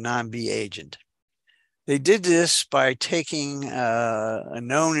non-A, non-B agent. They did this by taking a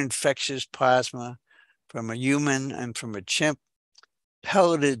known infectious plasma from a human and from a chimp,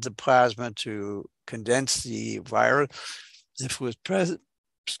 pelleted the plasma to condense the virus if it was present.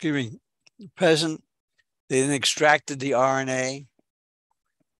 They then extracted the RNA,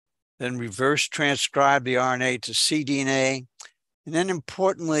 then reverse transcribed the RNA to cDNA, and then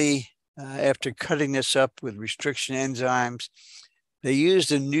importantly, after cutting this up with restriction enzymes, they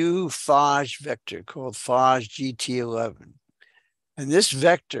used a new phage vector called phage GT11. And this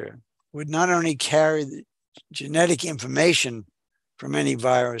vector would not only carry the genetic information from any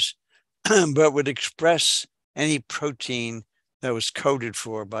virus, but would express any protein that was coded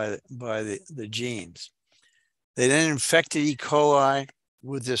for by the genes. They then infected E. coli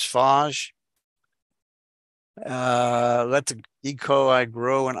with this phage, let the E. coli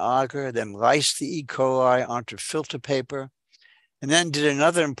grow in agar, then lysed the E. coli onto filter paper, and then did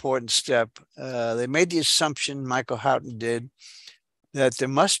another important step. They made the assumption, Michael Houghton did, that there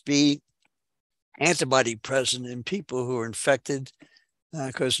must be antibody present in people who are infected,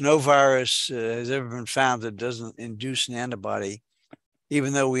 because no virus has ever been found that doesn't induce an antibody,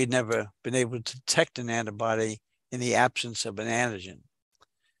 even though we'd never been able to detect an antibody in the absence of an antigen.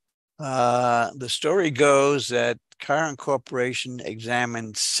 The story goes that Chiron Corporation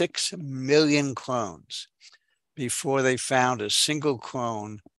examined 6 million clones before they found a single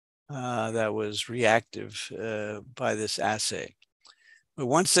clone that was reactive by this assay. But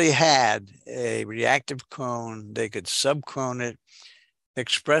once they had a reactive clone, they could subclone it,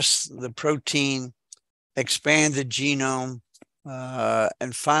 express the protein, expand the genome,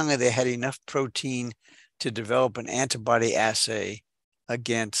 and finally they had enough protein to develop an antibody assay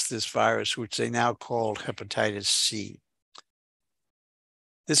against this virus, which they now called hepatitis C.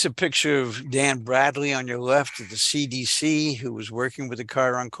 This is a picture of Dan Bradley on your left at the CDC, who was working with the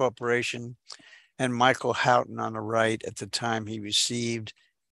Chiron Corporation, and Michael Houghton on the right at the time he received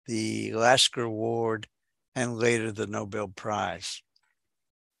the Lasker Award and later the Nobel Prize.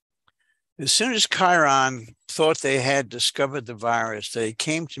 As soon as Chiron thought they had discovered the virus, they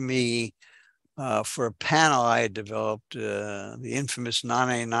came to me for a panel I had developed, the infamous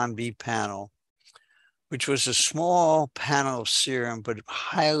non-A, non-B panel, which was a small panel of serum, but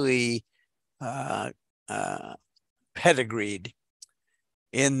highly pedigreed,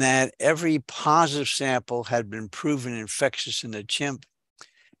 in that every positive sample had been proven infectious in the chimp,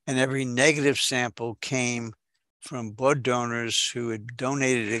 and every negative sample came from blood donors who had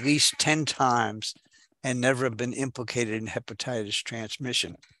donated at least 10 times and never been implicated in hepatitis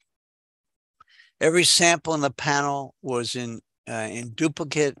transmission. Every sample in the panel was in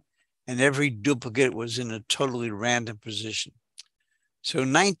duplicate, and every duplicate was in a totally random position. So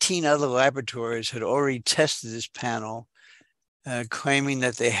 19 other laboratories had already tested this panel, claiming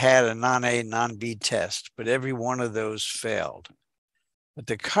that they had a non-A, non-B test, but every one of those failed. But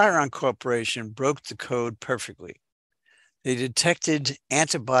the Chiron Corporation broke the code perfectly. They detected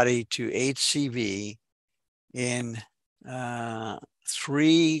antibody to HCV in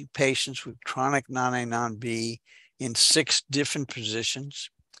 3 patients with chronic non-A, non-B in 6 different positions.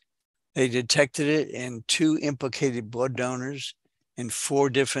 They detected it in 2 implicated blood donors in 4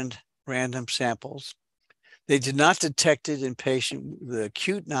 different random samples. They did not detect it in patients with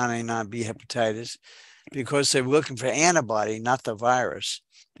acute non-A, non-B hepatitis because they were looking for antibody, not the virus.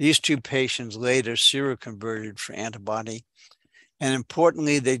 These 2 patients later seroconverted for antibody. And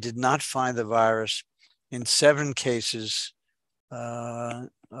importantly, they did not find the virus in 7 cases of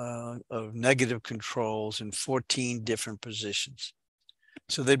negative controls in 14 different positions.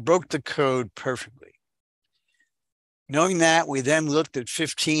 So they broke the code perfectly. Knowing that, we then looked at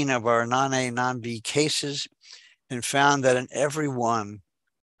 15 of our non-A, non-B cases and found that in every one,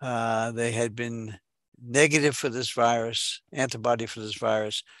 they had been negative for this virus, antibody for this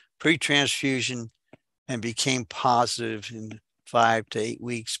virus, pre-transfusion, and became positive in 5 to 8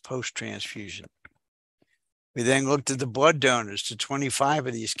 weeks post-transfusion. We then looked at the blood donors to 25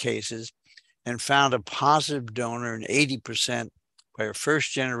 of these cases and found a positive donor in 80% by a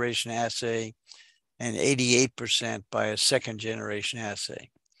first-generation assay and 88% by a second-generation assay.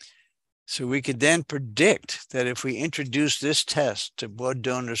 So we could then predict that if we introduce this test to blood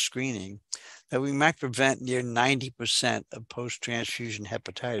donor screening, that we might prevent near 90% of post-transfusion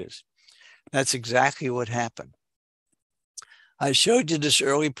hepatitis. That's exactly what happened. I showed you this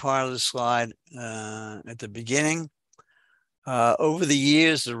early part of the slide at the beginning. Over the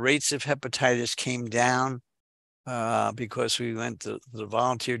years, the rates of hepatitis came down because we went to the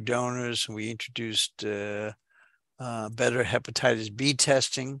volunteer donors and we introduced better hepatitis B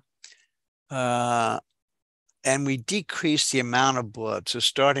testing. And we decreased the amount of blood. So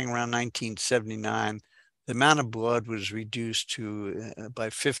starting around 1979, the amount of blood was reduced to by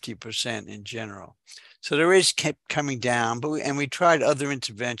 50% in general. So the rates kept coming down, but we tried other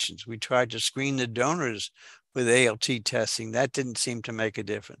interventions. We tried to screen the donors with ALT testing. That didn't seem to make a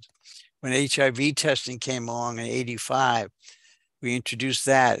difference. When HIV testing came along in 85, we introduced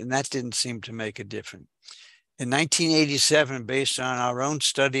that, and that didn't seem to make a difference. In 1987, based on our own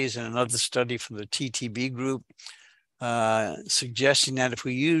studies and another study from the TTB group, suggesting that if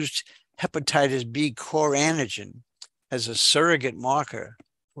we used hepatitis B core antigen as a surrogate marker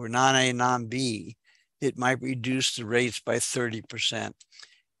for non-A, non-B, it might reduce the rates by 30%.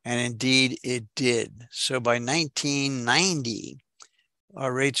 And indeed, it did. So by 1990,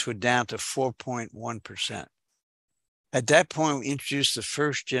 our rates were down to 4.1%. At that point, we introduced the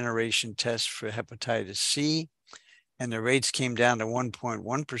first generation test for hepatitis C, and the rates came down to 1.1%.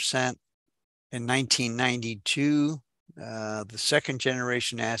 In 1992, the second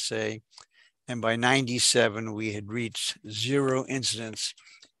generation assay, and by 97, we had reached 0 incidence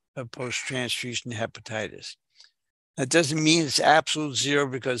of post-transfusion hepatitis. That doesn't mean it's absolute 0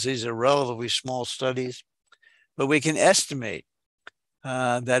 because these are relatively small studies, but we can estimate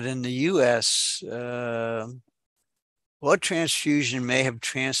that in the US, blood transfusion may have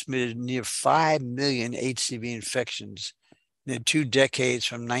transmitted near 5 million HCV infections in the 2 decades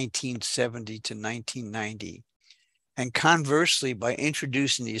from 1970 to 1990. And conversely, by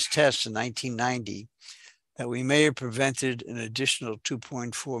introducing these tests in 1990, that we may have prevented an additional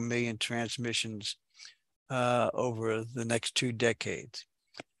 2.4 million transmissions over the next 2 decades.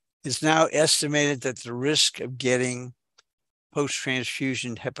 It's now estimated that the risk of getting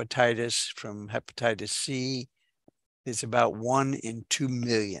post-transfusion hepatitis from hepatitis C is about 1 in 2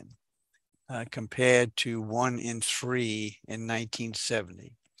 million, compared to 1 in 3 in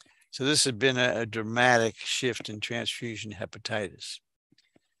 1970. So this has been a dramatic shift in transfusion hepatitis.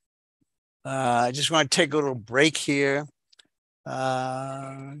 I just want to take a little break here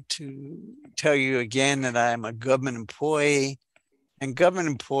to tell you again that I'm a government employee, and government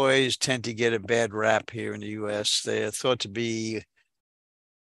employees tend to get a bad rap here in the US. They are thought to be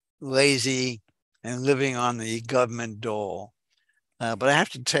lazy and living on the government dole. But I have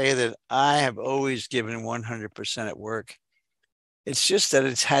to tell you that I have always given 100% at work. It's just that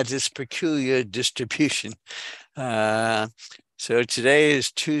it's had this peculiar distribution. So today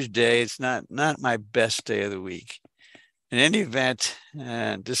is Tuesday. It's not my best day of the week. In any event,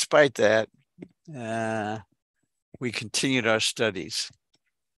 despite that, we continued our studies.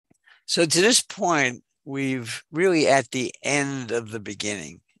 So to this point, we've really at the end of the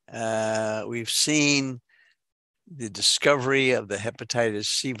beginning. We've seen the discovery of the hepatitis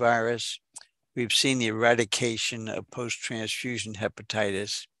C virus. We've seen the eradication of post-transfusion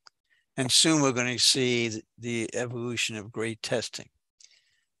hepatitis. And soon we're going to see the evolution of great testing.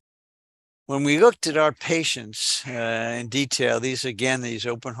 When we looked at our patients in detail, these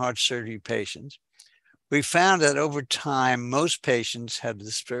open heart surgery patients, we found that over time, most patients had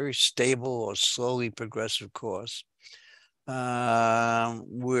this very stable or slowly progressive course,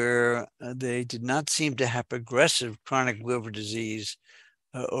 where they did not seem to have progressive chronic liver disease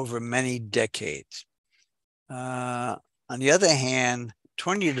over many decades. On the other hand,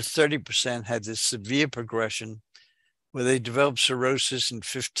 20 to 30% had this severe progression where they developed cirrhosis in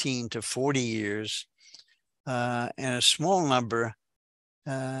 15 to 40 years, and a small number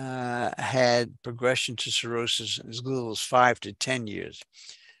had progression to cirrhosis as little as 5 to 10 years.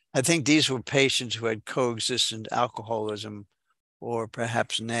 I think these were patients who had coexistent alcoholism or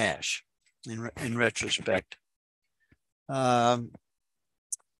perhaps NASH in retrospect. But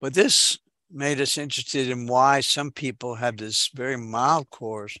this made us interested in why some people have this very mild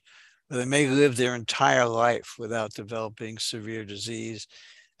course where they may live their entire life without developing severe disease,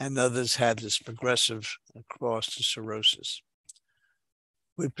 and others have this progressive cross to cirrhosis.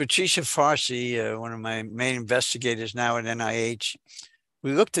 With Patricia Farsi, one of my main investigators now at NIH,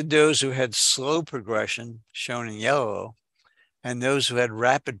 we looked at those who had slow progression, shown in yellow, and those who had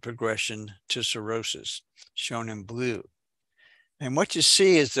rapid progression to cirrhosis, shown in blue. And what you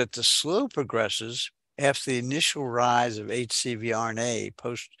see is that the slow progressors, after the initial rise of HCV RNA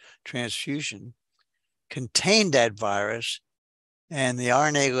post-transfusion, contained that virus, and the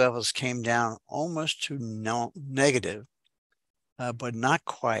RNA levels came down almost to negative, but not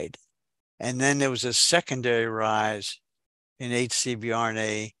quite. And then there was a secondary rise in HCV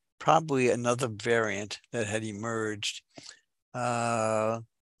RNA, probably another variant that had emerged and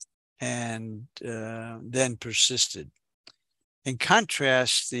then persisted. In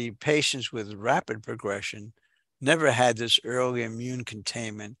contrast, the patients with rapid progression never had this early immune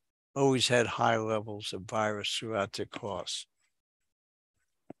containment, always had high levels of virus throughout their course.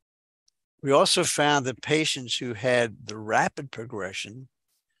 We also found that patients who had the rapid progression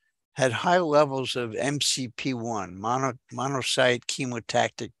had high levels of MCP1, monocyte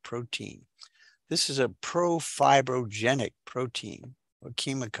chemotactic protein. This is a pro-fibrogenic protein or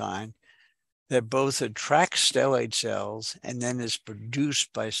chemokine that both attracts stellate cells and then is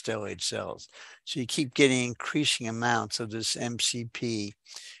produced by stellate cells. So you keep getting increasing amounts of this MCP,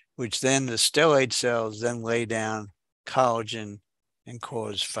 which then the stellate cells then lay down collagen and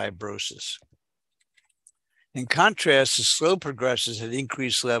cause fibrosis. In contrast, the slow progressors had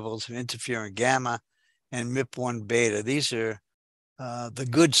increased levels of interferon gamma and MIP1 beta. These are the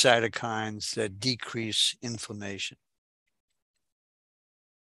good cytokines that decrease inflammation.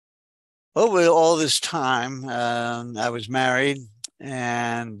 Over all this time, I was married,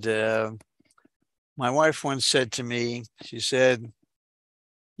 and my wife once said to me, she said,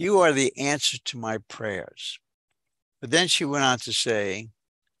 "You are the answer to my prayers." But then she went on to say,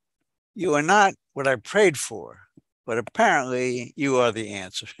 "You are not what I prayed for, but apparently you are the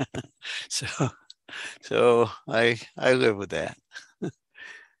answer." So I live with that.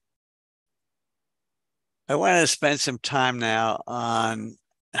 I want to spend some time now on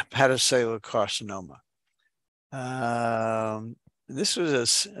hepatocellular carcinoma. This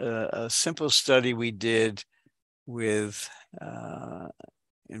was a simple study we did with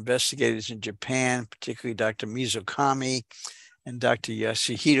investigators in Japan, particularly Dr. Mizukami and Dr.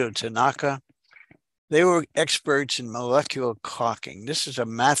 Yasuhiro Tanaka. They were experts in molecular clocking. This is a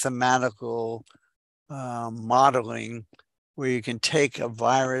mathematical modeling where you can take a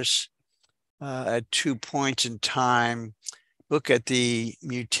virus at 2 points in time, look at the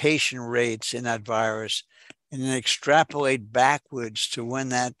mutation rates in that virus, and then extrapolate backwards to when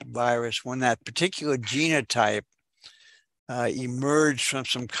that particular genotype emerged from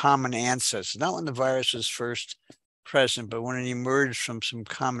some common ancestor. Not when the virus was first present, but when it emerged from some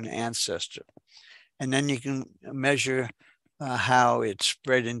common ancestor. And then you can measure how it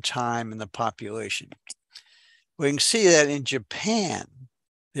spread in time in the population. We can see that in Japan,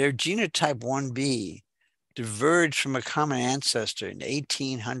 their genotype 1b diverged from a common ancestor in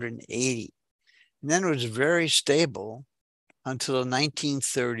 1880. And then it was very stable until the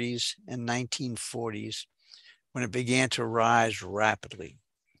 1930s and 1940s when it began to rise rapidly.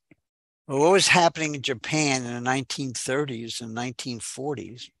 Well, what was happening in Japan in the 1930s and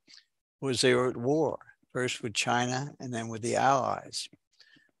 1940s was they were at war, first with China and then with the Allies.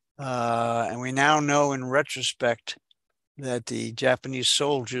 And we now know in retrospect that the Japanese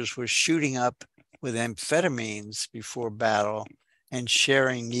soldiers were shooting up with amphetamines before battle and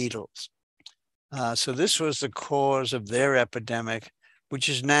sharing needles. So this was the cause of their epidemic, which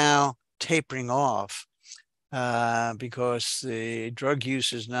is now tapering off because the drug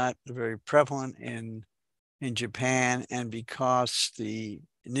use is not very prevalent in Japan, and because the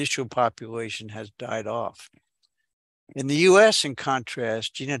initial population has died off. In the US, in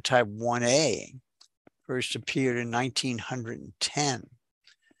contrast, genotype 1A first appeared in 1910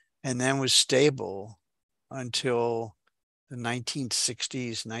 and then was stable until the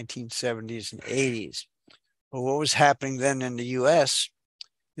 1960s, 1970s, and 80s. But what was happening then in the US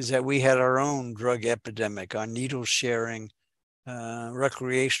is that we had our own drug epidemic, our needle sharing,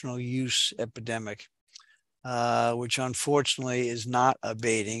 recreational use epidemic, which unfortunately is not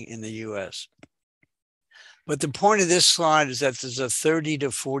abating in the US. But the point of this slide is that there's a 30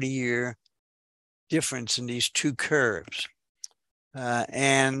 to 40 year difference in these two curves.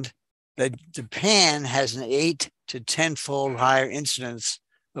 And that Japan has an 8 to 10-fold higher incidence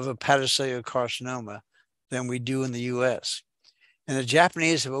of hepatocellular carcinoma than we do in the US. And the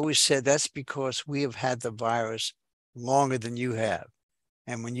Japanese have always said that's because we have had the virus longer than you have.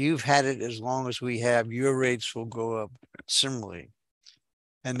 And when you've had it as long as we have, your rates will go up similarly.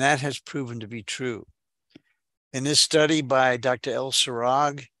 And that has proven to be true. In this study by Dr. El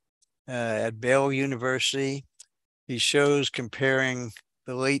Sarrag at Baylor University, he shows comparing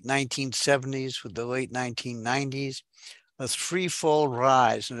the late 1970s with the late 1990s, a threefold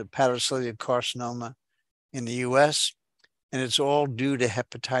rise in hepatocellular carcinoma in the US, and it's all due to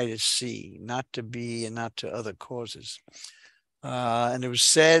hepatitis C, not to B and not to other causes. And it was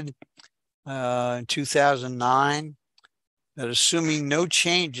said in 2009 that assuming no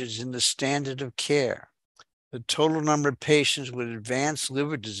changes in the standard of care, the total number of patients with advanced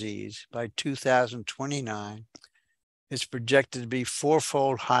liver disease by 2029 is projected to be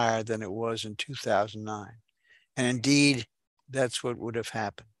fourfold higher than it was in 2009. And indeed, that's what would have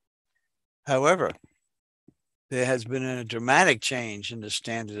happened. However, there has been a dramatic change in the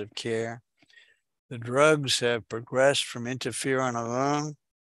standard of care. The drugs have progressed from interferon alone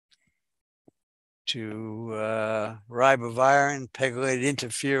to ribavirin, pegylated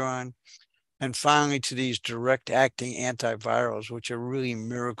interferon, and finally to these direct-acting antivirals, which are really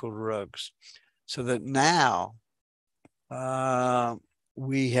miracle drugs. So that now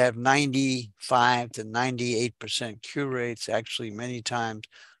we have 95 to 98% cure rates, actually many times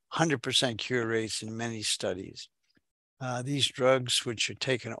 100% cure rates in many studies. These drugs, which are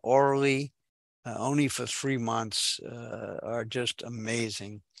taken orally only for 3 months, are just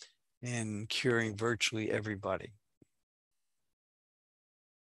amazing in curing virtually everybody.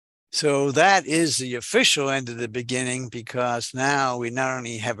 So that is the official end of the beginning, because now we not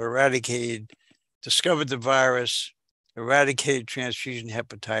only have discovered the virus, eradicated transfusion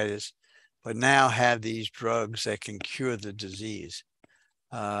hepatitis, but now have these drugs that can cure the disease.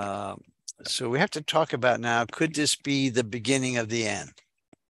 So we have to talk about now, could this be the beginning of the end?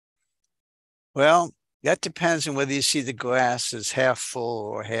 Well, that depends on whether you see the glass as half full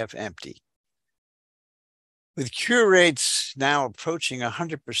or half empty. With cure rates now approaching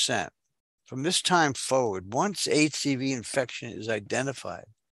 100%, from this time forward, once HCV infection is identified,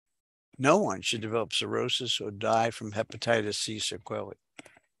 no one should develop cirrhosis or die from hepatitis C sequelae.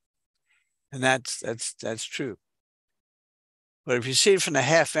 And that's true. But if you see it from the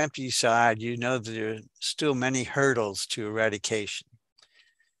half empty side, you know that there are still many hurdles to eradication.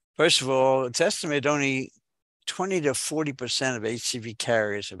 First of all, it's estimated only 20 to 40% of HCV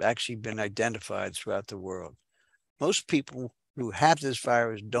carriers have actually been identified throughout the world. Most people who have this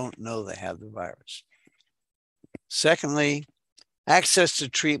virus don't know they have the virus. Secondly, access to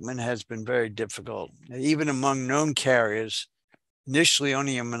treatment has been very difficult. Even among known carriers, initially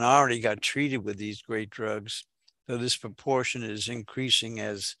only a minority got treated with these great drugs, though this proportion is increasing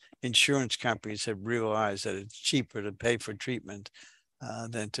as insurance companies have realized that it's cheaper to pay for treatment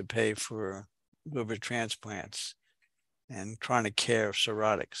than to pay for liver transplants and chronic care of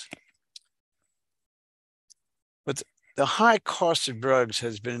cirrhotics. But the high cost of drugs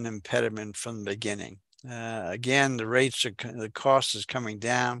has been an impediment from the beginning. Again, the cost is coming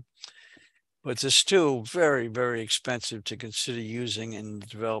down, but it's still very, very expensive to consider using in the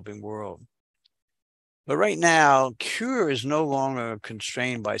developing world. But right now, cure is no longer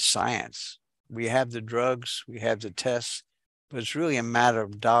constrained by science. We have the drugs, we have the tests, but it's really a matter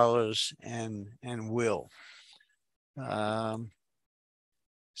of dollars and will.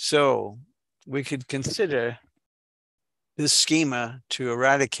 So we could consider this schema to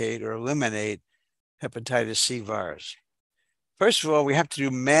eradicate or eliminate hepatitis C virus. First of all, we have to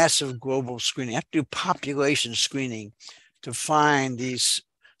do massive global screening. We have to do population screening to find these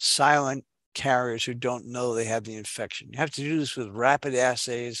silent carriers who don't know they have the infection. You have to do this with rapid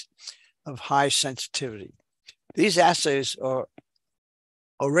assays of high sensitivity. These assays are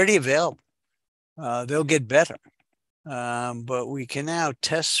already available. They'll get better. But we can now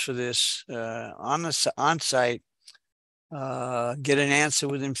test for this on-site, get an answer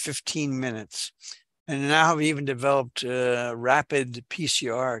within 15 minutes. And now have even developed rapid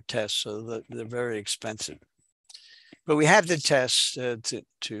PCR tests, so that they're very expensive. But we have the tests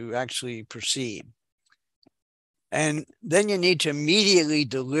to actually proceed. And then you need to immediately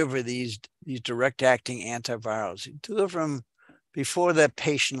deliver these direct-acting antivirals. You deliver them before that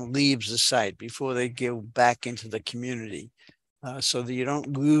patient leaves the site, before they go back into the community, so that you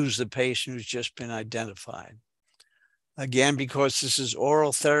don't lose the patient who's just been identified. Again, because this is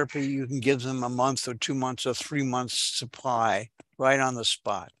oral therapy, you can give them a month or 2 months or 3 months supply right on the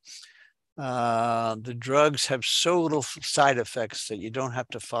spot. The drugs have so little side effects that you don't have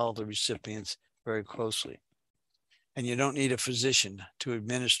to follow the recipients very closely. And you don't need a physician to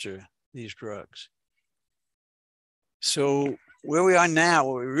administer these drugs. So where we are now,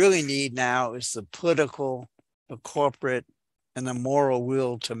 what we really need now is the political, the corporate, and the moral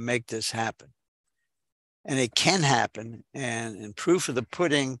will to make this happen. And it can happen. And proof of the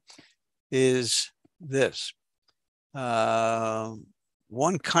pudding is this. One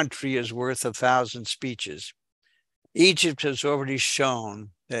country is worth 1,000 speeches. Egypt has already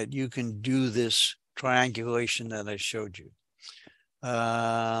shown that you can do this triangulation that I showed you.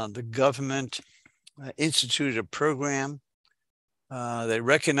 The government instituted a program. They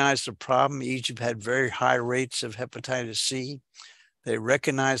recognized the problem. Egypt had very high rates of hepatitis C. They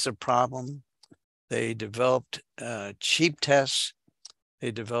recognized the problem. They developed cheap tests.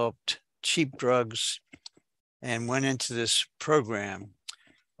 They developed cheap drugs and went into this program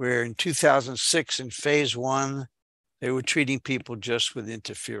where in 2006 in phase 1, they were treating people just with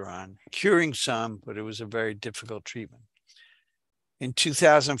interferon, curing some, but it was a very difficult treatment. In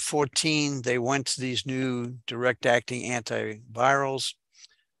 2014, they went to these new direct-acting antivirals,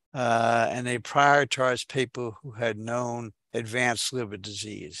 and they prioritized people who had known advanced liver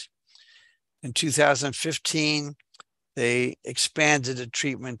disease. In 2015, they expanded the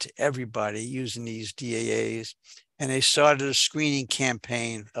treatment to everybody using these DAAs, and they started a screening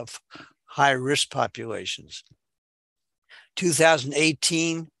campaign of high-risk populations.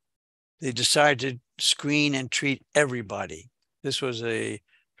 2018, they decided to screen and treat everybody. This was a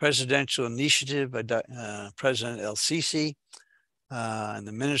presidential initiative by President El-Sisi and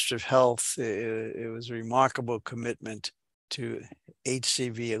the Minister of Health. It was a remarkable commitment to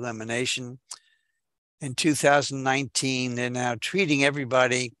HCV elimination. In 2019, they're now treating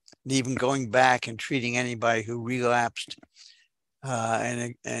everybody, and even going back and treating anybody who relapsed,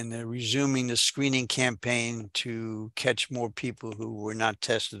 and they're resuming the screening campaign to catch more people who were not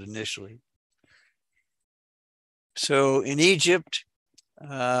tested initially. So in Egypt,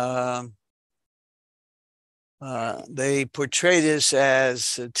 they portray this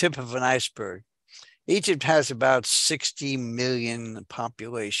as the tip of an iceberg. Egypt has about 60 million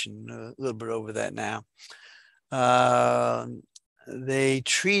population, a little bit over that now. They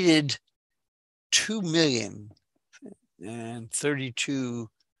treated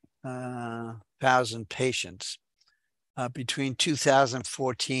 2,032,000 patients between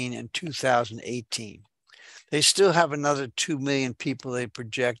 2014 and 2018. They still have another 2 million people they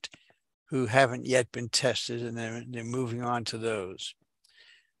project who haven't yet been tested, and they're moving on to those.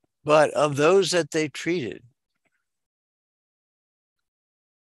 But of those that they treated,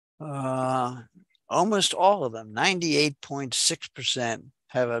 almost all of them, 98.6%,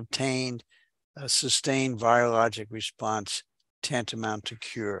 have obtained a sustained virologic response tantamount to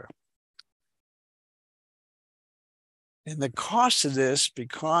cure. And the cost of this,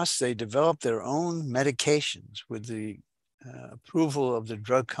 because they developed their own medications with the approval of the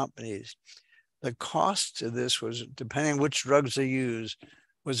drug companies, the cost of this was, depending on which drugs they use,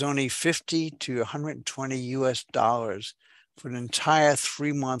 was only $50 to $120 US for an entire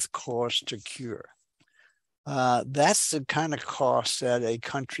 3-month course to cure. That's the kind of cost that a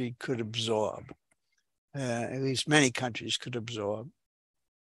country could absorb, at least many countries could absorb.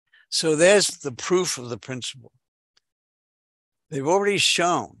 So there's the proof of the principle. They've already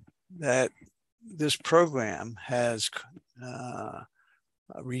shown that this program has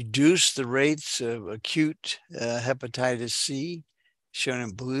reduced the rates of acute hepatitis C, shown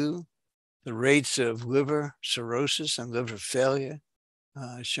in blue, the rates of liver cirrhosis and liver failure,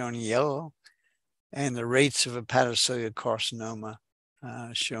 shown in yellow, and the rates of hepatocellular carcinoma,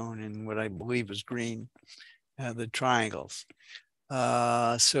 shown in what I believe is green, the triangles.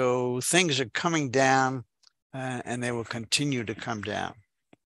 So things are coming down, and they will continue to come down.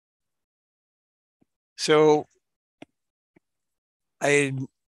 So I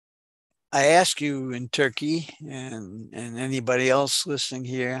ask you in Turkey and anybody else listening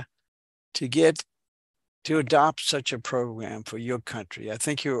here to adopt such a program for your country. I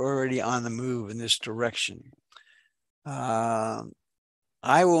think you're already on the move in this direction. I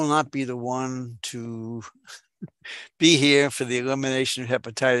will not be the one to be here for the elimination of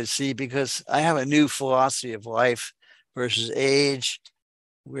hepatitis C because I have a new philosophy of life versus age,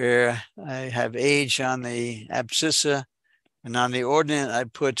 where I have age on the abscissa, and on the ordinate I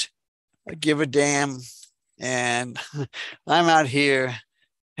put give a damn, and I'm out here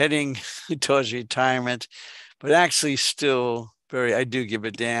heading towards retirement, but actually still I do give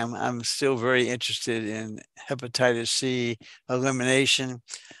a damn. I'm still very interested in hepatitis C elimination.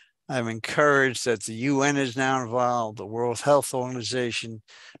 I'm encouraged that the UN is now involved, the World Health Organization.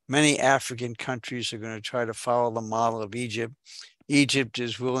 Many African countries are going to try to follow the model of Egypt. Egypt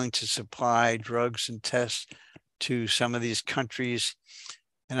is willing to supply drugs and tests to some of these countries.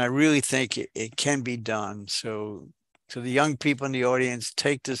 And I really think it can be done. So to the young people in the audience,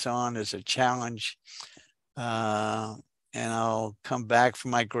 take this on as a challenge. And I'll come back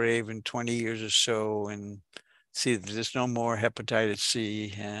from my grave in 20 years or so and see that there's no more hepatitis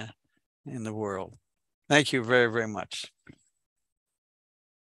C in the world. Thank you very, very much.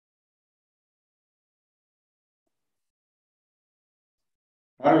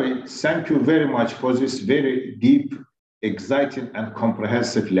 Harvey, thank you very much for this very deep, exciting, and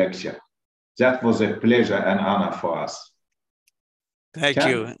comprehensive lecture. That was a pleasure and honor for us. Thank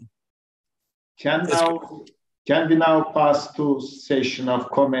you. Can we now pass to session of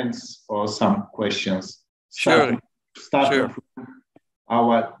comments or some questions? Sure. Starting from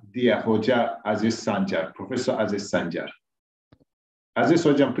our dear Hoca Aziz Sancar, Professor Aziz Sancar. Aziz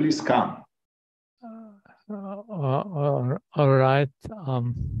Hocam, please come. All right.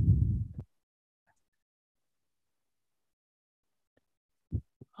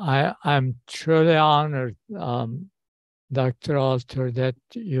 I'm truly honored, Dr. Alter, that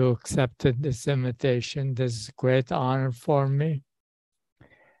you accepted this invitation. This is a great honor for me.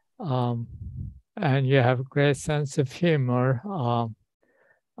 And you have a great sense of humor.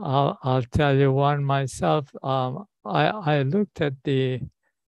 I'll tell you one myself. I looked at the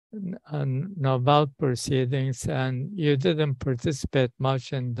Nobel proceedings, and you didn't participate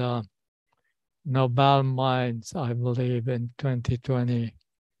much in the Nobel Minds, I believe, in 2020.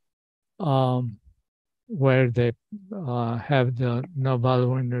 Where they have the Nobel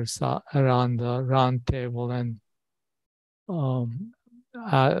winners around the round table and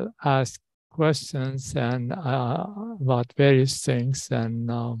ask questions and about various things and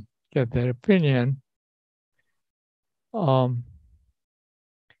get their opinion.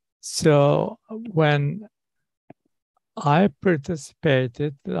 So when I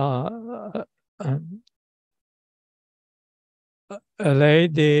participated, a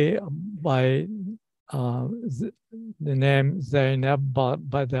lady by the name Zainab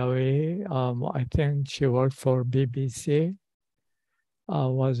Badawi, I think she worked for BBC,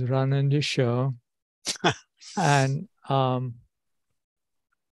 was running the show. And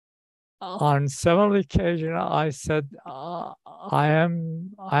on several occasions, I said, I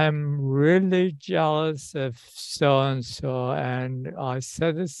am really jealous of so-and-so. And I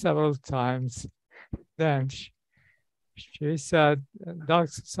said it several times. Then she said,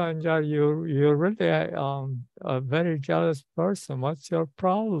 Dr. Sancar, you're really a very jealous person. What's your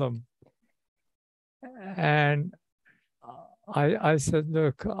problem? And I said,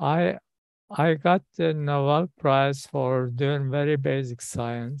 look, I got the Nobel Prize for doing very basic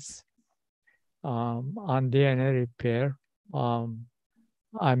science on DNA repair.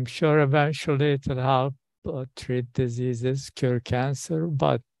 I'm sure eventually it will help treat diseases, cure cancer,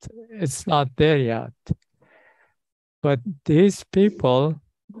 but it's not there yet. But these people,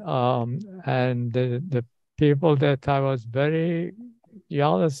 and the people that I was very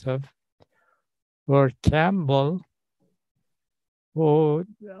jealous of, were Campbell, who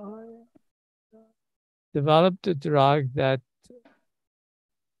developed a drug that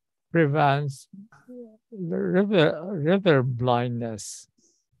prevents river blindness.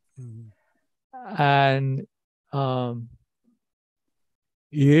 And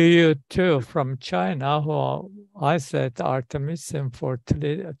you too, from China, who I said artemisinin for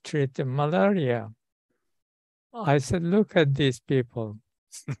treating malaria. I said, look at these people.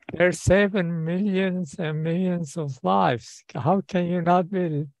 They're saving millions and millions of lives. How can you not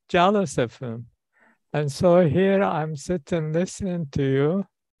be jealous of them? And so here I'm sitting listening to you.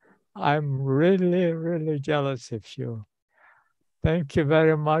 I'm really, really jealous of you. Thank you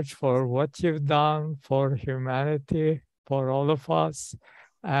very much for what you've done for humanity, for all of us.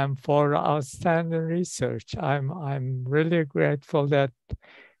 and for outstanding research. I'm really grateful that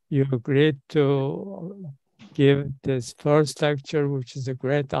you agreed to give this first lecture, which is a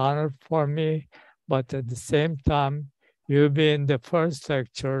great honor for me. But at the same time, you being the first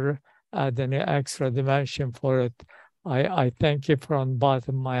lecturer add an extra dimension for it. I thank you from the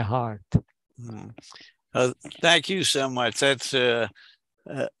bottom of my heart. Thank you so much. That's a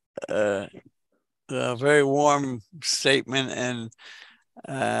very warm statement, and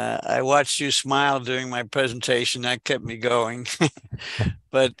I watched you smile during my presentation. That kept me going.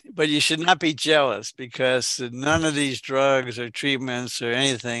 but you should not be jealous, because none of these drugs or treatments or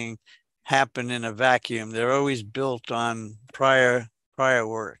anything happen in a vacuum. They're always built on prior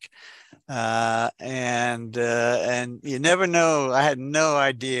work. And you never know. I had no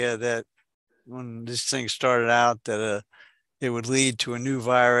idea that when this thing started out that it would lead to a new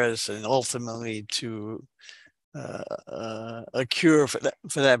virus and ultimately to a cure for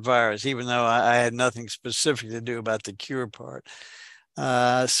that virus, even though I had nothing specific to do about the cure part.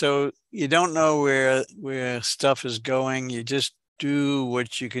 So you don't know where stuff is going. You just do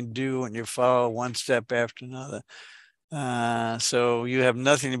what you can do, and you follow one step after another. So you have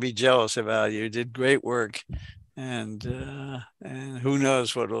nothing to be jealous about. You did great work, and who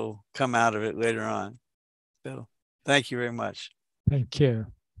knows what will come out of it later on. So thank you very much. Thank you.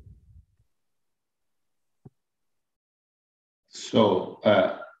 So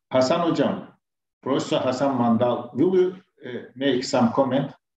Hasan Hocam, Professor Hasan Mandal, will you make some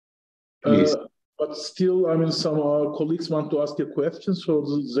comment, please? But still, I mean, some of our colleagues want to ask a question. So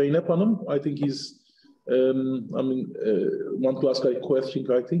Zeynep Hanım, I think is, want to ask a question,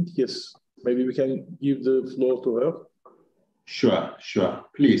 I think. Yes, maybe we can give the floor to her. Sure,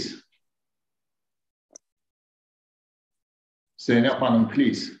 please. Zeynep Hanım,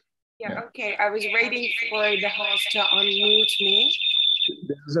 please. Yeah, okay. I was waiting for the host to unmute me.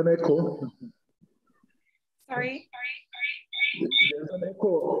 There's an echo. Sorry? There's an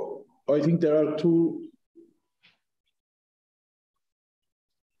echo. I think there are two.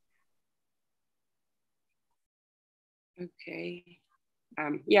 Okay.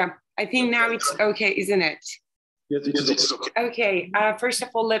 Yeah, I think now it's okay, isn't it? Yes, it's okay. Okay. First of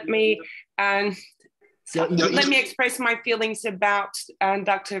all, let me express my feelings about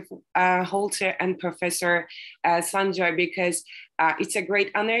Dr. Holter and Professor Sancar, because it's a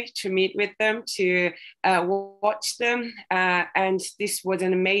great honor to meet with them, to watch them. And this was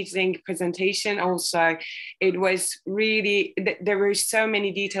an amazing presentation. Also, it was really, there were so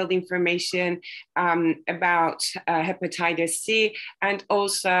many detailed information about hepatitis C. And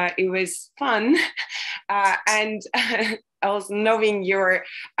also it was fun. And also knowing your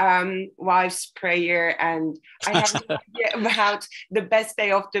wife's prayer, and I have no idea about the best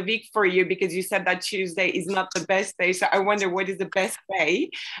day of the week for you, because you said that Tuesday is not the best day. So I wonder, what is the best day?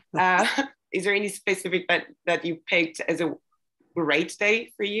 Is there any specific that you picked as a great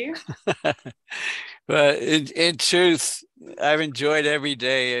day for you? Well, in truth, I've enjoyed every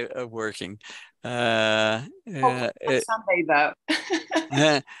day of working. Sunday though.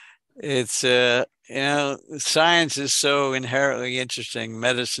 It's you know, science is so inherently interesting.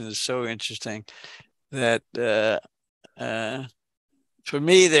 Medicine is so interesting that for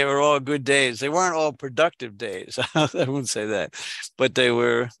me, they were all good days. They weren't all productive days. I wouldn't say that, but they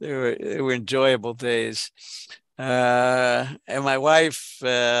were enjoyable days. And my wife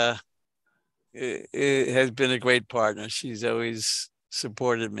has been a great partner. She's always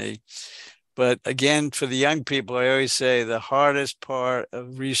supported me. But again, for the young people, I always say the hardest part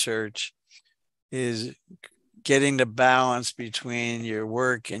of research is getting the balance between your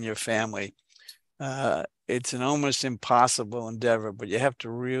work and your family. It's an almost impossible endeavor, but you have to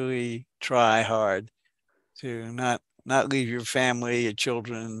really try hard to not leave your family, your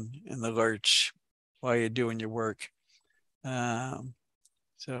children in the lurch while you're doing your work.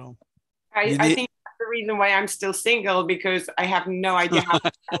 So I think that's the reason why I'm still single, because I have no idea how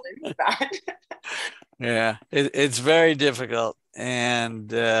to balance that. Yeah, it's very difficult.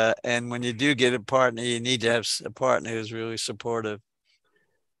 And when you do get a partner, you need to have a partner who's really supportive.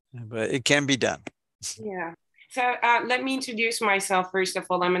 But it can be done. Yeah. So let me introduce myself. First of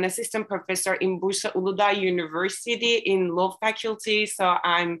all, I'm an assistant professor in Bursa Uludağ University in law faculty. So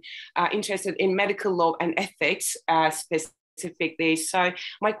I'm interested in medical law and ethics, specifically. specifically. So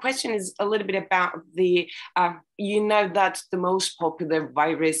my question is a little bit about the, you know that the most popular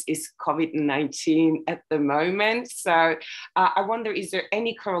virus is COVID-19 at the moment. So I wonder, is there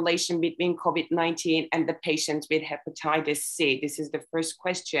any correlation between COVID-19 and the patients with hepatitis C? This is the first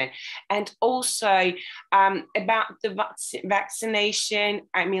question. And also about the vaccination,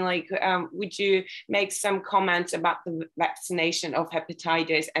 I mean, like, would you make some comments about the vaccination of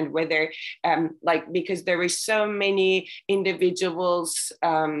hepatitis and whether, like, because there is so many individuals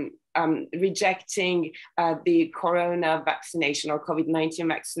rejecting the corona vaccination or COVID-19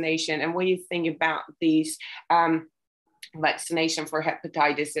 vaccination, and what do you think about these vaccination for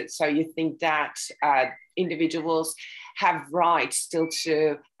hepatitis? So you think that individuals have rights still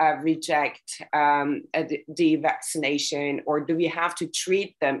to reject the vaccination, or do we have to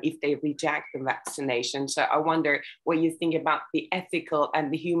treat them if they reject the vaccination? So I wonder what you think about the ethical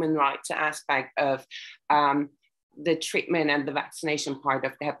and the human rights aspect of the treatment and the vaccination part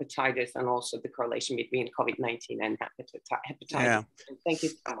of the hepatitis, and also the correlation between COVID-19 and hepatitis. Yeah. Thank you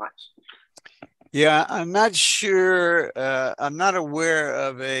so much. Yeah, I'm not sure. I'm not aware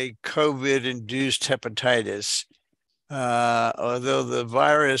of a COVID-induced hepatitis, although the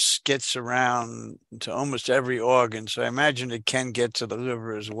virus gets around to almost every organ. So I imagine it can get to the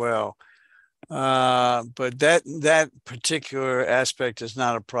liver as well. But that particular aspect is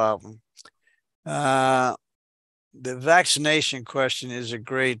not a problem. The vaccination question is a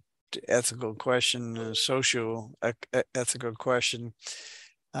great ethical question, a social ethical question.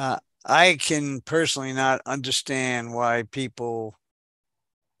 I can personally not understand why people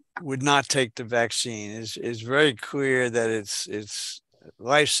would not take the vaccine. It's very clear that it's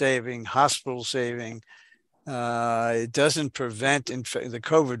life-saving, hospital-saving. It doesn't prevent the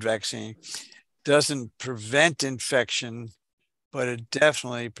COVID vaccine doesn't prevent infection, but it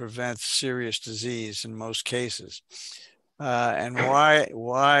definitely prevents serious disease in most cases. And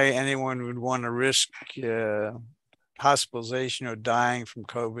why anyone would want to risk hospitalization or dying from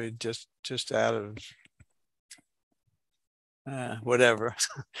COVID just out of whatever.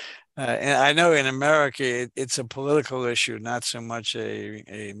 And I know in America, it's a political issue, not so much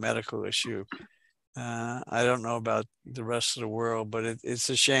a medical issue. I don't know about the rest of the world, but it's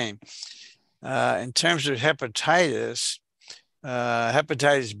a shame. In terms of hepatitis,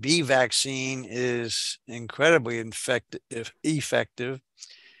 hepatitis B vaccine is incredibly effective.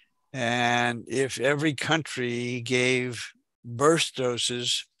 And if every country gave burst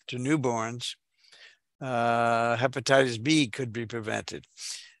doses to newborns, hepatitis B could be prevented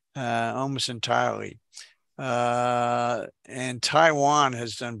almost entirely. And Taiwan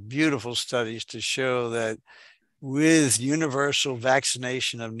has done beautiful studies to show that with universal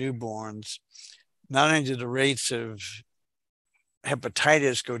vaccination of newborns, not only do the rates of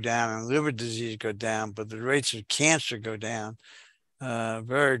hepatitis go down and liver disease go down, but the rates of cancer go down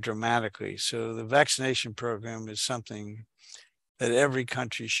very dramatically. So the vaccination program is something that every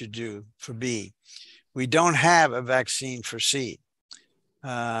country should do for B. We don't have a vaccine for C,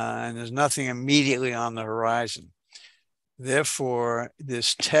 and there's nothing immediately on the horizon. Therefore,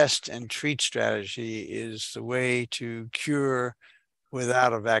 this test and treat strategy is the way to cure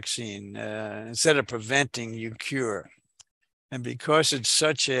without a vaccine. Instead of preventing, you cure. And because it's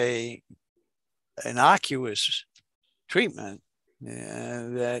such a innocuous treatment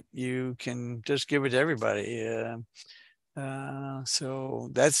that you can just give it to everybody. So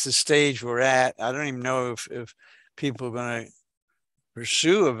that's the stage we're at. I don't even know if people are going to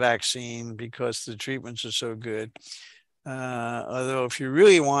pursue a vaccine because the treatments are so good. Although if you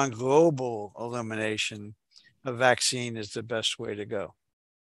really want global elimination, a vaccine is the best way to go.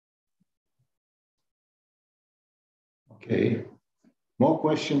 Okay. More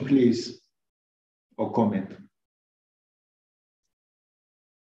question, please, or comment.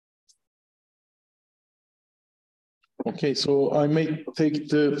 Okay, so I may take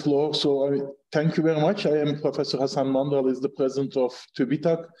the floor. So I thank you very much. I am Professor Hasan Mandal, is the president of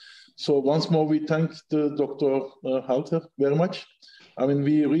TÜBİTAK. So once more, we thank the Dr. Halter very much. I mean,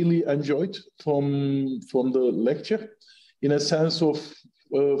 we really enjoyed from the lecture, in a sense of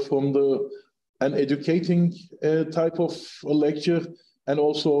an educating type of a lecture, and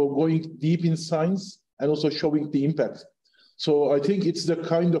also going deep in science and also showing the impact. So I think it's the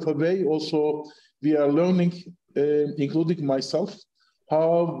kind of a way also we are learning, including myself,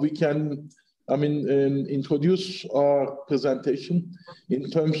 how we can, introduce our presentation in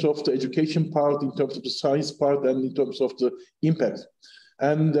terms of the education part, in terms of the science part, and in terms of the impact.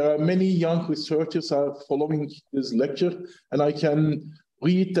 And many young researchers are following this lecture, and I can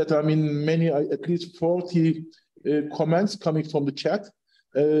read that, at least 40 comments coming from the chat.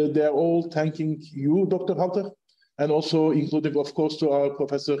 They're all thanking you, Dr. Halter, and also including, of course, to our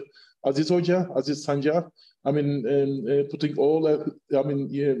Professor Aziz Sancar, putting all,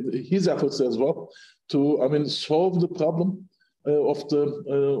 his efforts as well to, solve the problem of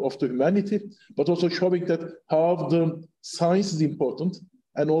the humanity, but also showing that how the science is important,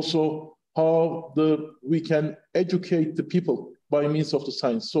 and also how we can educate the people by means of the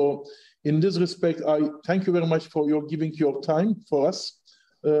science. So in this respect, I thank you very much for your giving your time for us,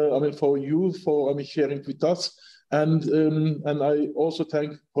 for you, for sharing with us. And I also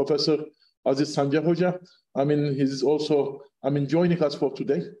thank Professor Aziz Sancar Hoca. He's also, joining us for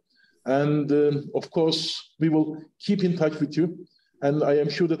today. And of course, we will keep in touch with you. And I am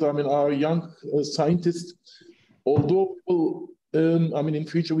sure that, our young scientists, although in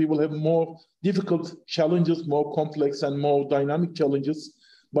future we will have more difficult challenges, more complex and more dynamic challenges,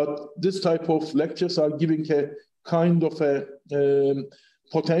 but this type of lectures are giving a kind of a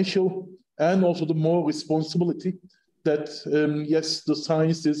potential and also the more responsibility that, yes, the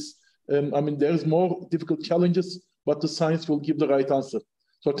science is, there's more difficult challenges, but the science will give the right answer.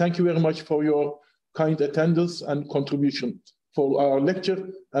 So thank you very much for your kind attendance and contribution for our lecture,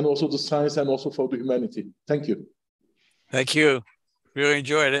 and also the science, and also for the humanity. Thank you. Thank you. Really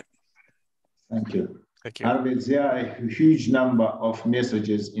enjoyed it. Thank you. Thank you. Harvey, there are a huge number of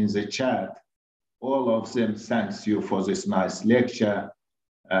messages in the chat. All of them thanks you for this nice lecture,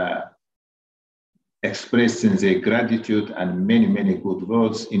 expressing their gratitude and many, many good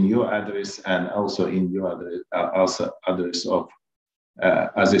words in your address, and also in your address of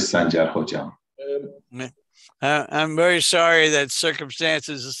Aziz Sancar Hocam. I'm very sorry that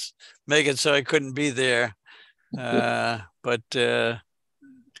circumstances make it so I couldn't be there, but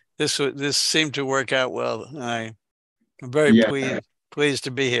this seemed to work out well. I'm very pleased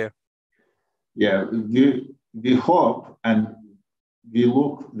to be here. Yeah, we hope and we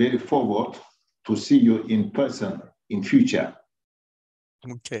look very forward to see you in person in future.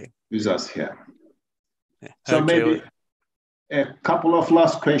 Okay. With us here. So okay. Maybe a couple of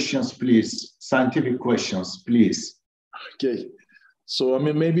last questions, please. Scientific questions, please. Okay. So,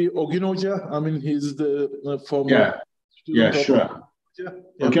 maybe Ogin Hoca, he's the former student of... Sure.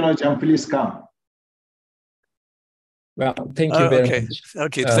 Ogin Hoca, please come. Well, thank you very much.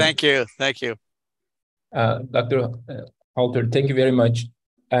 Okay, thank you. Thank you. Dr. Halter, thank you very much.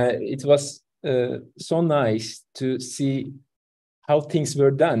 It was so nice to see how things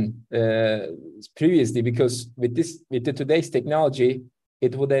were done previously, because with the today's technology,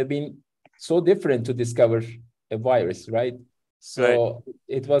 it would have been so different to discover a virus, right? So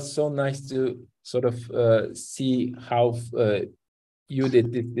It was so nice to sort of see how you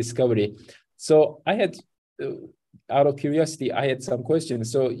did this discovery. So I had, out of curiosity, I had some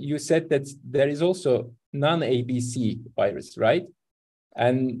questions. So you said that there is also non-ABC virus, right?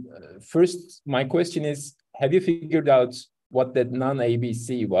 And first, my question is, have you figured out what that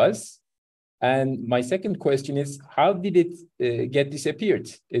non-ABC was? And my second question is, how did it get disappeared?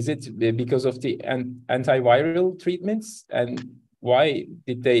 Is it because of the antiviral treatments? And why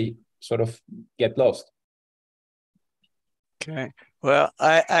did they sort of get lost? Okay. Well,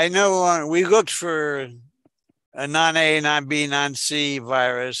 I know we looked for a non-A, non-B, non-C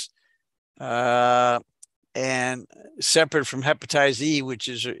virus, and separate from hepatitis E, which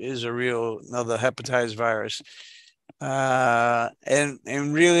is a real another hepatitis virus.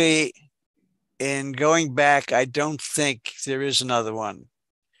 And really, in going back, I don't think there is another one.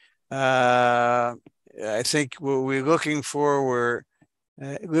 I think what we're looking for were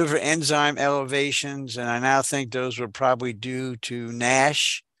liver enzyme elevations, and I now think those were probably due to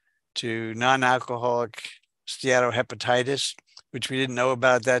NASH, to non-alcoholic steatohepatitis, which we didn't know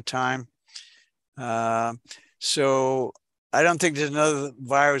about at that time. So I don't think there's another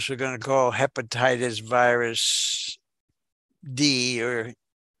virus we're going to call hepatitis virus D or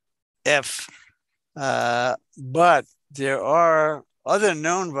F. But there are other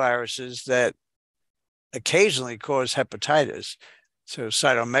known viruses that occasionally cause hepatitis. So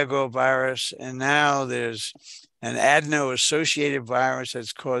cytomegalovirus, and now there's an adeno-associated virus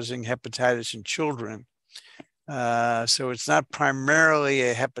that's causing hepatitis in children. So it's not primarily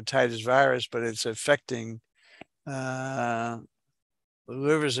a hepatitis virus, but it's affecting the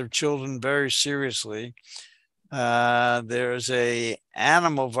livers of children very seriously. There's an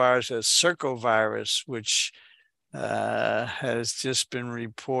animal virus, a circovirus, which has just been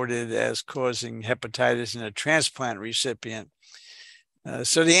reported as causing hepatitis in a transplant recipient.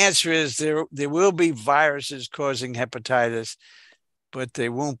 So the answer is there will be viruses causing hepatitis, but they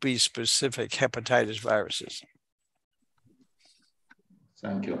won't be specific hepatitis viruses.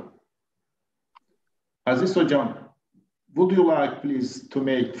 Thank you. Aziz Hocam, would you like, please, to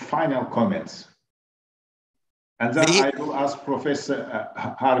make final comments? And then I will ask Professor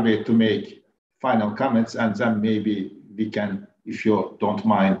Harvey to make final comments, and then maybe we can, if you don't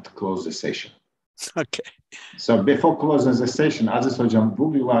mind, close the session. Okay. So before closing the session, Aziz Hocam,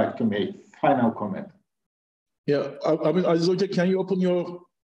 would you like to make final comment? Yeah, I mean, Aziz Hoca, can you open your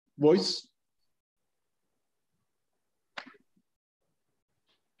voice?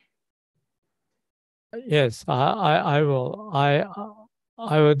 Yes, I will. I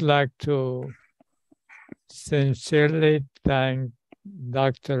would like to sincerely thank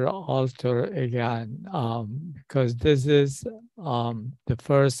Dr. Alter again, because this is the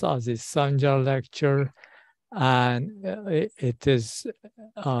first Aziz Sancar lecture, and it is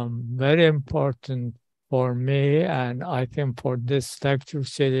very important for me, and I think for this lecture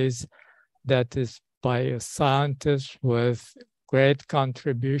series that is by a scientist with great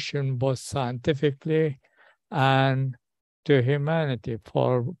contribution both scientifically and to humanity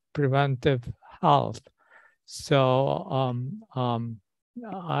for preventive health. So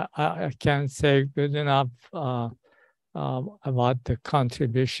I can't say good enough about the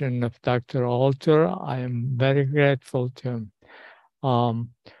contribution of Dr. Alter. I am very grateful to him.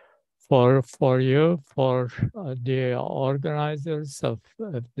 For you, for the organizers of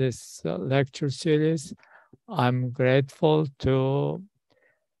this lecture series, I'm grateful to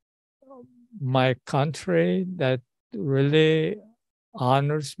my country that really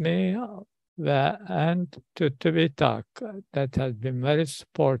honors me, and to TÜBİTAK that has been very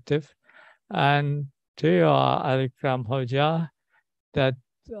supportive, and to you, Alikram Hoca, that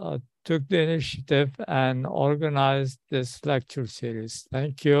took the initiative and organized this lecture series.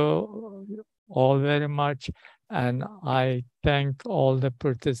 Thank you all very much, and I thank all the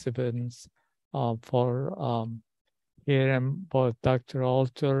participants for hearing both Dr.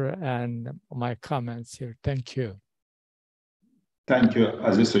 Alter and my comments here. Thank you. Thank you,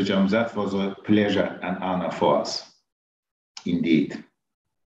 Aziz Hocam. That was a pleasure and honor for us, indeed.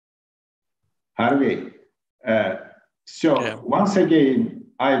 Harvey, once again,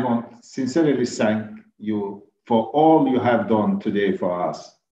 I want to sincerely thank you for all you have done today for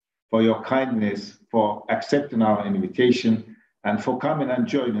us, for your kindness, for accepting our invitation, and for coming and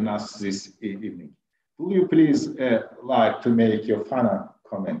joining us this evening. Will you please like to make your final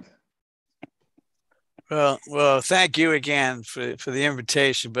comment? Well, thank you again for the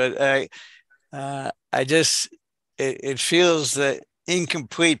invitation, but I just, it feels that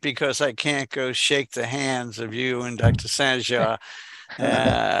incomplete because I can't go shake the hands of you and Dr. Sancar.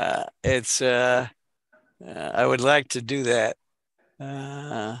 I would like to do that.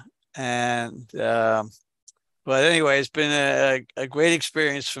 But anyway, it's been a great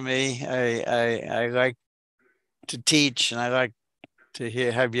experience for me. I like to teach, and I like to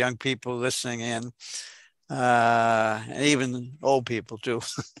have young people listening in, and even old people too.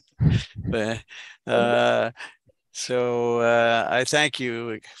 But, so I thank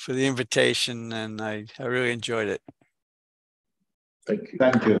you for the invitation, and I really enjoyed it. Thank you.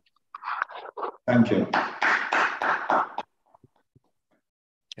 Thank you. Thank you.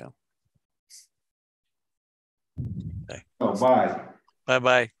 Yeah. Oh, bye.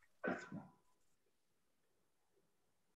 Bye-bye.